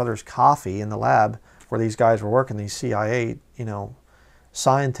spiking each other's coffee in the lab where these guys were working, these CIA, you know,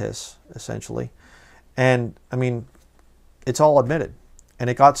 scientists, essentially. And, I mean, it's all admitted. And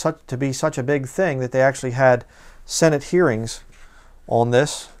it got to be such a big thing that they actually had Senate hearings on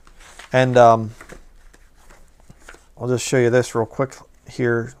this. And I'll just show you this real quick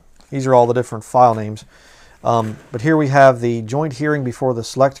here. These are all the different file names. But here we have the joint hearing before the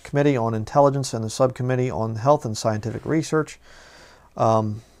Select Committee on Intelligence and the Subcommittee on Health and Scientific Research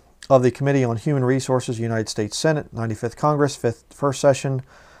of the Committee on Human Resources, United States Senate, 95th Congress, first session,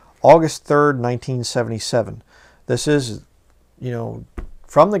 August 3rd, 1977. This is,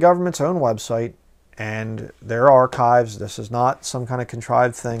 from the government's own website and their archives. This is not some kind of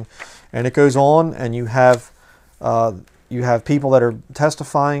contrived thing. And it goes on, and you have people that are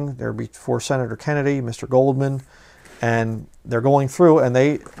testifying. They're before Senator Kennedy, Mr. Goldman, and they're going through, and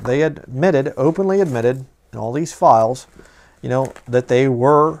they openly admitted in all these files, that they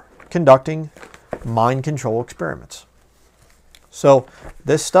were conducting mind control experiments. So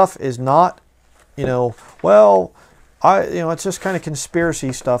this stuff is not, it's just kind of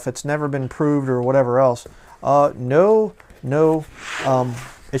conspiracy stuff. It's never been proved or whatever else. No,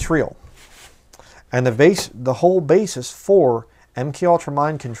 it's real. And the whole basis for MK Ultra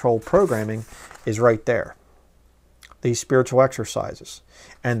mind control programming is right there. These spiritual exercises.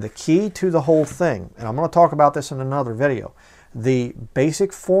 And the key to the whole thing, and I'm going to talk about this in another video, the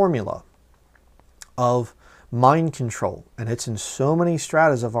basic formula of mind control, and it's in so many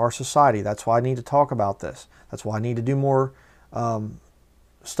stratas of our society. That's why I need to talk about this. That's why I need to do more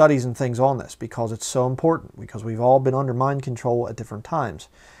studies and things on this, because it's so important, because we've all been under mind control at different times.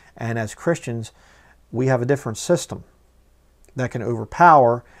 And as Christians, we have a different system that can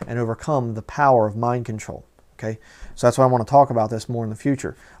overpower and overcome the power of mind control. Okay, so that's why I want to talk about this more in the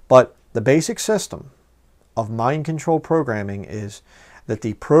future. But the basic system of mind control programming is that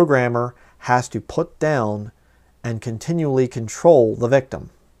the programmer has to put down and continually control the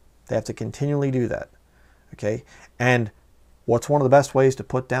victim. They have to continually do that. Okay, and what's one of the best ways to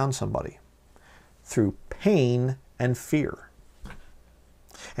put down somebody? Through pain and fear.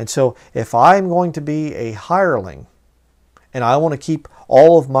 And so if I'm going to be a hireling and I want to keep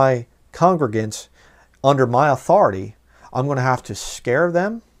all of my congregants under my authority, I'm going to have to scare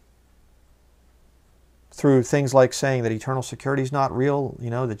them through things like saying that eternal security is not real,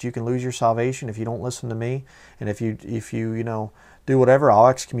 that you can lose your salvation if you don't listen to me, and if you do whatever, I'll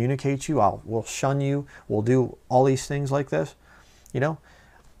excommunicate you, we'll shun you, we'll do all these things like this.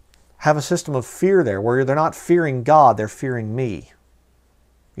 Have a system of fear there where they're not fearing God, they're fearing me.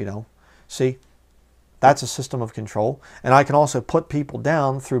 See, that's a system of control. And I can also put people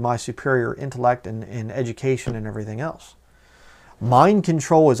down through my superior intellect and education and everything else. Mind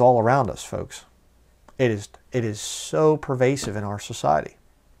control is all around us, folks. It is so pervasive in our society.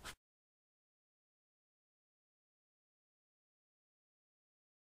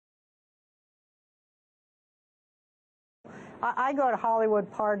 I go to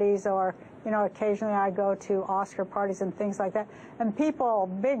Hollywood parties, or occasionally I go to Oscar parties and things like that, and people,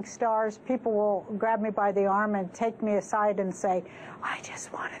 big stars, people will grab me by the arm and take me aside and say, "I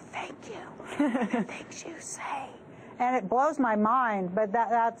just want to thank you for the things you say." And it blows my mind, but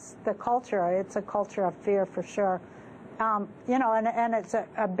that's the culture. It's a culture of fear for sure. And it's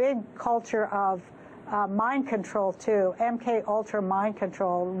a big culture of mind control too. MK Ultra mind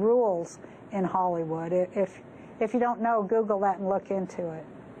control rules in Hollywood. If you don't know, Google that and look into it.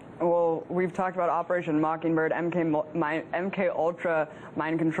 Well, we've talked about Operation Mockingbird, MK Ultra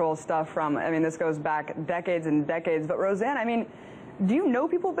mind control stuff from, this goes back decades and decades. But Roseanne, do you know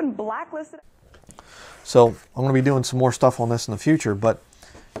people have been blacklisted? So I'm going to be doing some more stuff on this in the future, but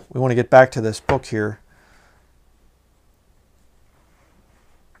we want to get back to this book here.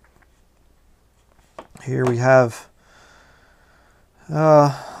 Here we have,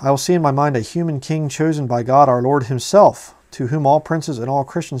 I will see in my mind a human king chosen by God our Lord himself, to whom all princes and all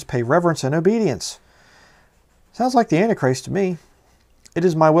Christians pay reverence and obedience. Sounds like the Antichrist to me. It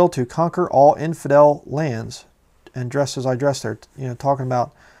is my will to conquer all infidel lands, and dress as I dress there, talking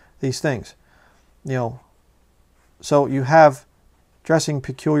about these things. So you have dressing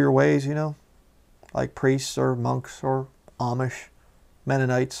peculiar ways, like priests or monks or Amish,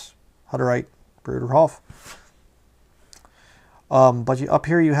 Mennonites, Hutterite, Bruderhof. But up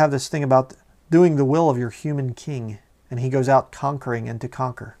here you have this thing about doing the will of your human king, and he goes out conquering and to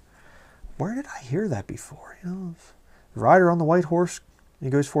conquer. Where did I hear that before? The rider on the white horse, he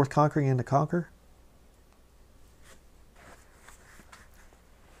goes forth conquering and to conquer.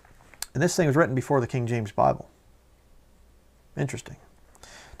 And this thing was written before the King James Bible. Interesting.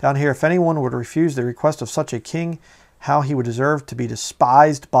 Down here, if anyone would refuse the request of such a king, how he would deserve to be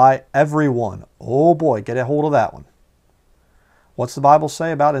despised by everyone. Oh boy, get a hold of that one. What's the Bible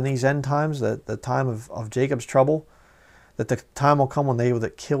say about in these end times, that the time of Jacob's trouble, that the time will come when they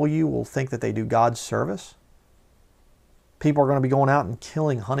that kill you will think that they do God's service? People are going to be going out and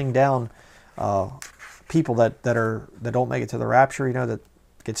killing, hunting down people that don't make it to the rapture, you know, that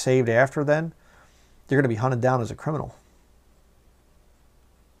get saved after then. You're going to be hunted down as a criminal.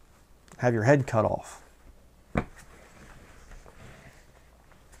 Have your head cut off.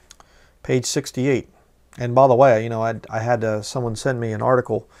 Page 68. And by the way, you know, I had someone send me an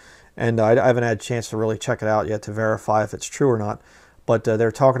article, and I haven't had a chance to really check it out yet to verify if it's true or not. But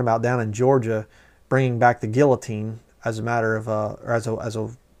they're talking about down in Georgia bringing back the guillotine as a matter of, or as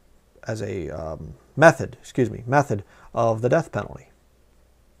a method of the death penalty.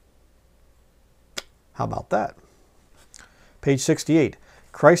 How about that? Page 68.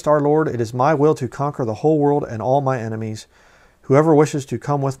 Christ our Lord, it is my will to conquer the whole world and all my enemies. Whoever wishes to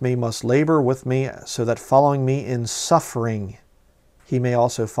come with me must labor with me, so that following me in suffering, he may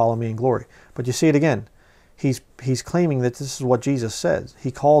also follow me in glory. But you see it again. He's claiming that this is what Jesus says.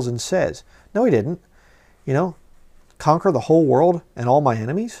 He calls and says. No, he didn't. You know, conquer the whole world and all my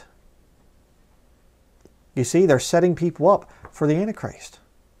enemies. You see, they're setting people up for the Antichrist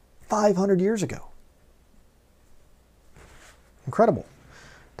 500 years ago. Incredible.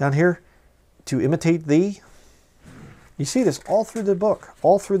 Down here, to imitate thee. You see this all through the book,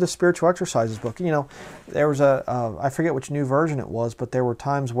 all through the Spiritual Exercises book. You know, there was I forget which new version it was, but there were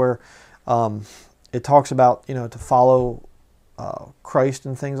times where it talks about, you know, to follow Christ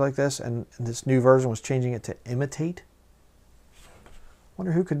and things like this, and this new version was changing it to imitate.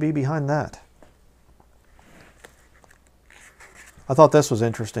 Wonder who could be behind that. I thought this was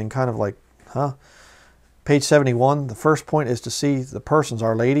interesting, kind of like, huh? Page 71, the first point is to see the persons,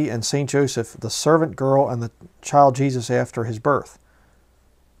 Our Lady and St. Joseph, the servant girl, and the child Jesus after his birth.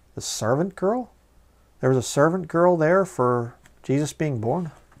 The servant girl? There was a servant girl there for Jesus being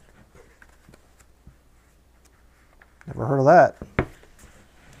born? Never heard of that.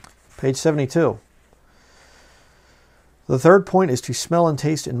 Page 72. The third point is to smell and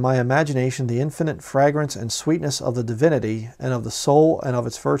taste in my imagination the infinite fragrance and sweetness of the divinity, and of the soul, and of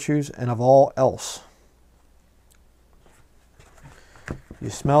its virtues, and of all else. You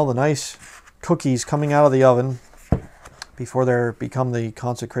smell the nice cookies coming out of the oven before they become the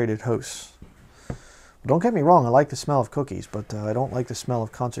consecrated hosts. Don't get me wrong, I like the smell of cookies, but I don't like the smell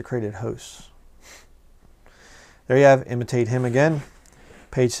of consecrated hosts. There you have, imitate him again.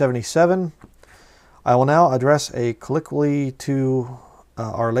 Page 77. I will now address a colloquy to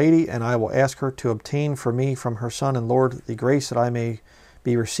Our Lady, and I will ask her to obtain for me from her Son and Lord the grace that I may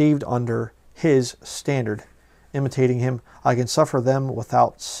be received under his standard. Imitating him, I can suffer them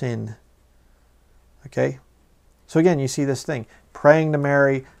without sin. Okay? So again, you see this thing. Praying to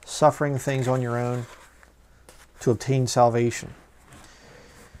Mary, suffering things on your own to obtain salvation.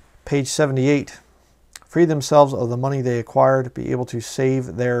 Page 78. Free themselves of the money they acquired, be able to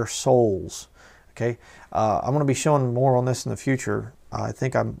save their souls. Okay? I'm going to be showing more on this in the future. I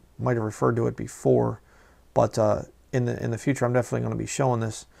think I might have referred to it before, but in the future, I'm definitely going to be showing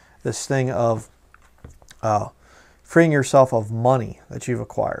this thing of freeing yourself of money that you've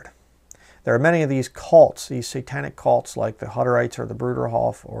acquired. There are many of these cults, these satanic cults like the Hutterites or the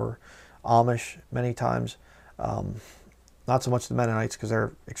Bruderhof or Amish many times. Not so much the Mennonites because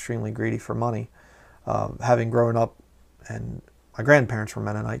they're extremely greedy for money. Having grown up, and my grandparents were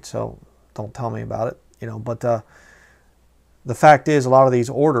Mennonites, so don't tell me about it. You know, but the fact is, a lot of these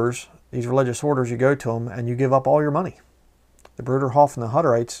orders, these religious orders, you go to them and you give up all your money. The Bruderhof and the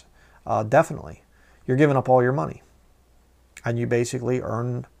Hutterites, definitely. You're giving up all your money. And you basically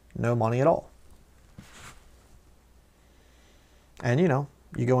earn no money at all. And, you know,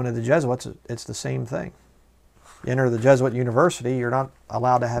 you go into the Jesuits, it's the same thing. You enter the Jesuit university, you're not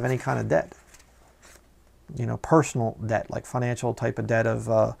allowed to have any kind of debt. You know, personal debt, like financial type of debt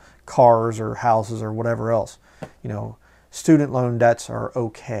of cars or houses or whatever else. You know, student loan debts are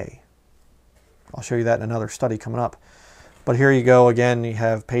okay. I'll show you that in another study coming up. But here you go again, you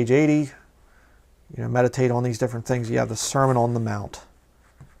have page 80. You know, meditate on these different things. You have the Sermon on the Mount.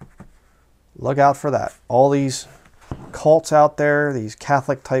 Look out for that. All these cults out there, these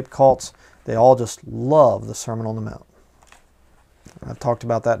Catholic type cults, they all just love the Sermon on the Mount. I've talked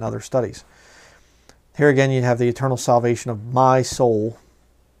about that in other studies. Here again, you have the eternal salvation of my soul,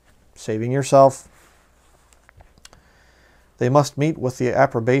 saving yourself. They must meet with the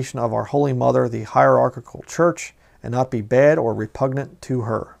approbation of our Holy Mother, the hierarchical church, and not be bad or repugnant to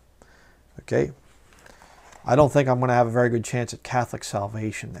her. Okay? I don't think I'm going to have a very good chance at Catholic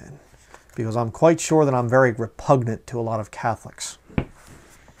salvation then, because I'm quite sure that I'm very repugnant to a lot of Catholics.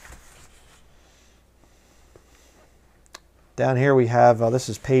 Down here we have, this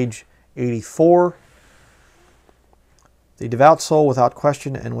is page 84. The devout soul without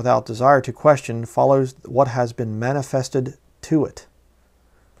question and without desire to question follows what has been manifested to it.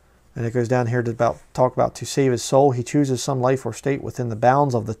 And it goes down here to talk about to save his soul. He chooses some life or state within the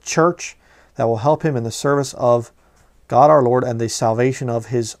bounds of the church that will help him in the service of God our Lord and the salvation of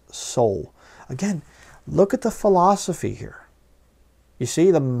his soul. Again, look at the philosophy here. You see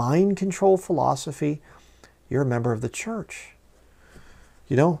the mind control philosophy. You're a member of the church.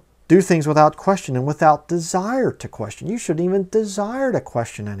 You don't do things without question and without desire to question. You shouldn't even desire to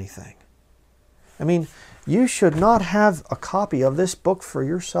question anything. I mean, you should not have a copy of this book for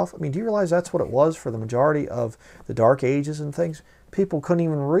yourself. I mean, do you realize that's what it was for the majority of the Dark Ages and things? People couldn't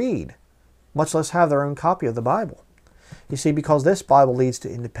even read, much less have their own copy of the Bible. You see, because this Bible leads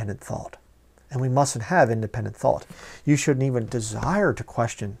to independent thought. And we mustn't have independent thought. You shouldn't even desire to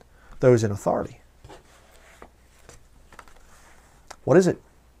question those in authority. What is it?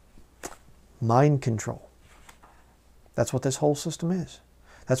 Mind control. That's what this whole system is.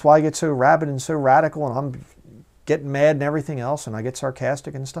 That's why I get so rabid and so radical, and I'm getting mad and everything else, and I get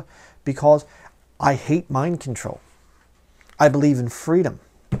sarcastic and stuff, because I hate mind control. I believe in freedom.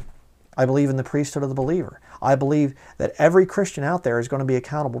 I believe in the priesthood of the believer. I believe that every Christian out there is going to be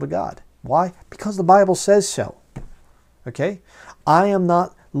accountable to God. Why? Because the Bible says so. Okay? I am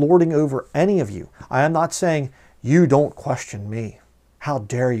not lording over any of you. I am not saying, you don't question me. How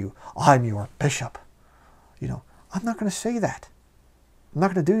dare you? I'm your bishop. You know, I'm not going to say that. I'm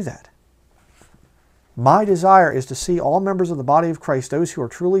not going to do that. My desire is to see all members of the body of Christ, those who are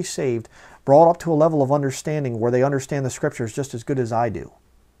truly saved, brought up to a level of understanding where they understand the Scriptures just as good as I do,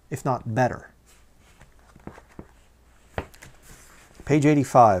 if not better. Page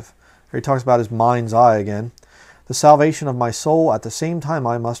 85. Here he talks about his mind's eye again. The salvation of my soul, at the same time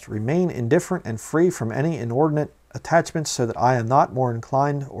I must remain indifferent and free from any inordinate attachments, so that I am not more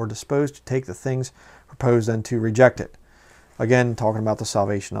inclined or disposed to take the things proposed than to reject it. Again, talking about the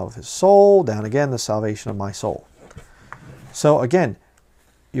salvation of his soul. Down again, the salvation of my soul. So again,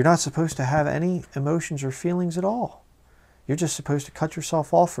 you're not supposed to have any emotions or feelings at all. You're just supposed to cut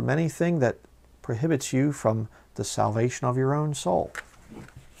yourself off from anything that prohibits you from the salvation of your own soul.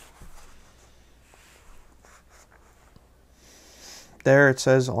 There it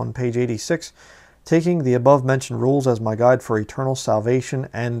says on page 86, taking the above-mentioned rules as my guide for eternal salvation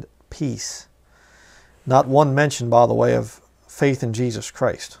and peace. Not one mention, by the way, of faith in Jesus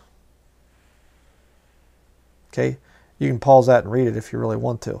Christ. Okay? You can pause that and read it if you really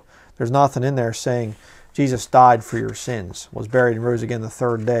want to. There's nothing in there saying Jesus died for your sins, was buried and rose again the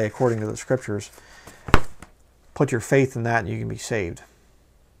third day, according to the Scriptures. Put your faith in that and you can be saved.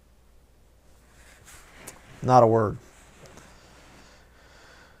 Not a word.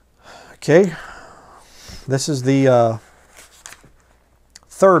 Okay? This is the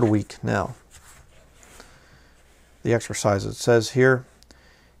third week now. The exercises. It says here,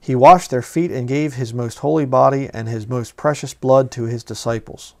 he washed their feet and gave his most holy body and his most precious blood to his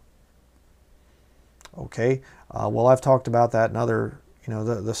disciples. Okay, well, I've talked about that in other,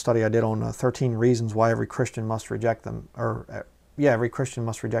 the study I did on 13 reasons why every Christian must reject them, or every Christian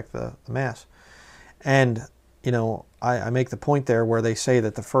must reject the Mass. And, I make the point there where they say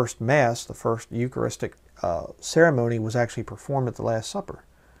that the first Mass, the first Eucharistic ceremony was actually performed at the Last Supper.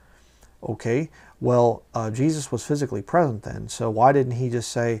 Okay, well, Jesus was physically present then, so why didn't he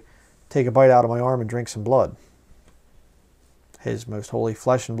just say, take a bite out of my arm and drink some blood? His most holy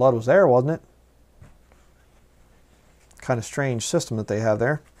flesh and blood was there, wasn't it? Kind of strange system that they have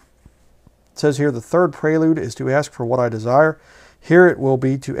there. It says here, the third prelude is to ask for what I desire. Here it will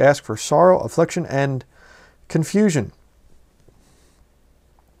be to ask for sorrow, affliction, and confusion.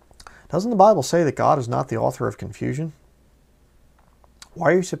 Doesn't the Bible say that God is not the author of confusion?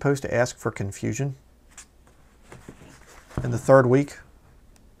 Why are you supposed to ask for confusion in the third week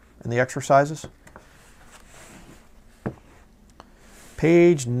in the exercises?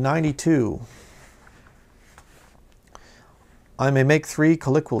 Page 92. I may make 3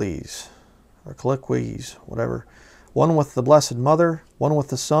 colloquies, or colloquies, whatever. One with the Blessed Mother, one with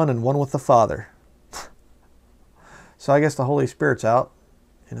the Son, and one with the Father. So I guess the Holy Spirit's out.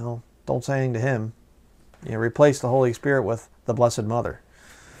 Don't say anything to him. Replace the Holy Spirit with the Blessed Mother.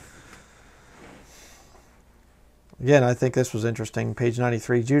 Again, I think this was interesting. Page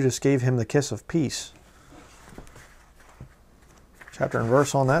 93, Judas gave him the kiss of peace. Chapter and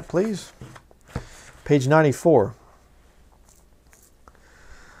verse on that, please. Page 94.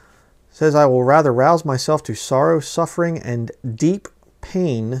 Says, I will rather rouse myself to sorrow, suffering, and deep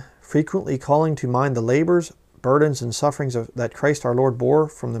pain, frequently calling to mind the labors, burdens and sufferings that Christ our Lord bore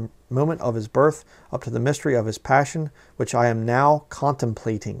from the moment of his birth up to the mystery of his passion, which I am now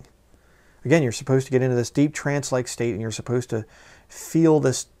contemplating. Again, you're supposed to get into this deep trance-like state, and you're supposed to feel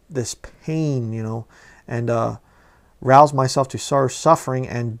this pain, you know, and rouse myself to sorrow, suffering,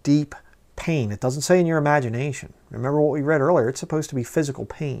 and deep pain. It doesn't say in your imagination. Remember what we read earlier. It's supposed to be physical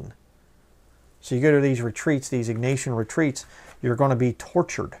pain. So you go to these retreats, these Ignatian retreats, you're going to be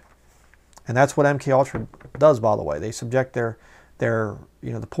tortured. And that's what MK Ultra does, by the way. They subject their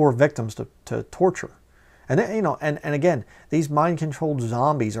the poor victims to torture. And then, you know, and again, these mind-controlled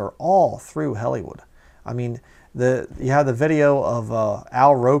zombies are all through Hollywood. I mean, you have the video of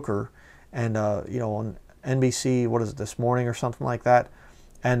Al Roker, and you know, on NBC, what is it, This Morning or something like that,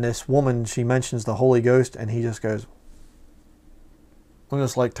 and this woman, she mentions the Holy Ghost, and he just goes, and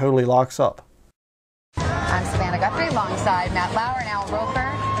just like totally locks up. I'm Savannah Guthrie alongside Matt Lauer and Al Roker.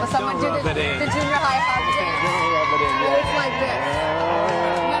 Will someone do the junior high hug dance? It's like this.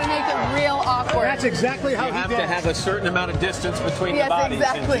 You gotta make it real awkward. That's exactly how you have to have a certain amount of distance between the bodies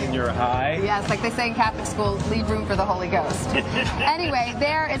exactly. in junior high. Yes, like they say in Catholic school, leave room for the Holy Ghost. Anyway,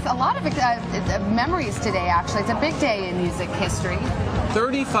 there is a lot of memories today, actually. It's a big day in music history.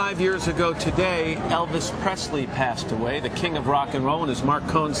 35 years ago today, Elvis Presley passed away, the king of rock and roll. And as Mark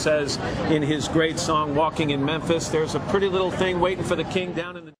Cohn says in his great song, Walking in Memphis, there's a pretty little thing waiting for the king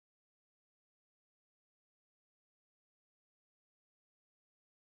down in the...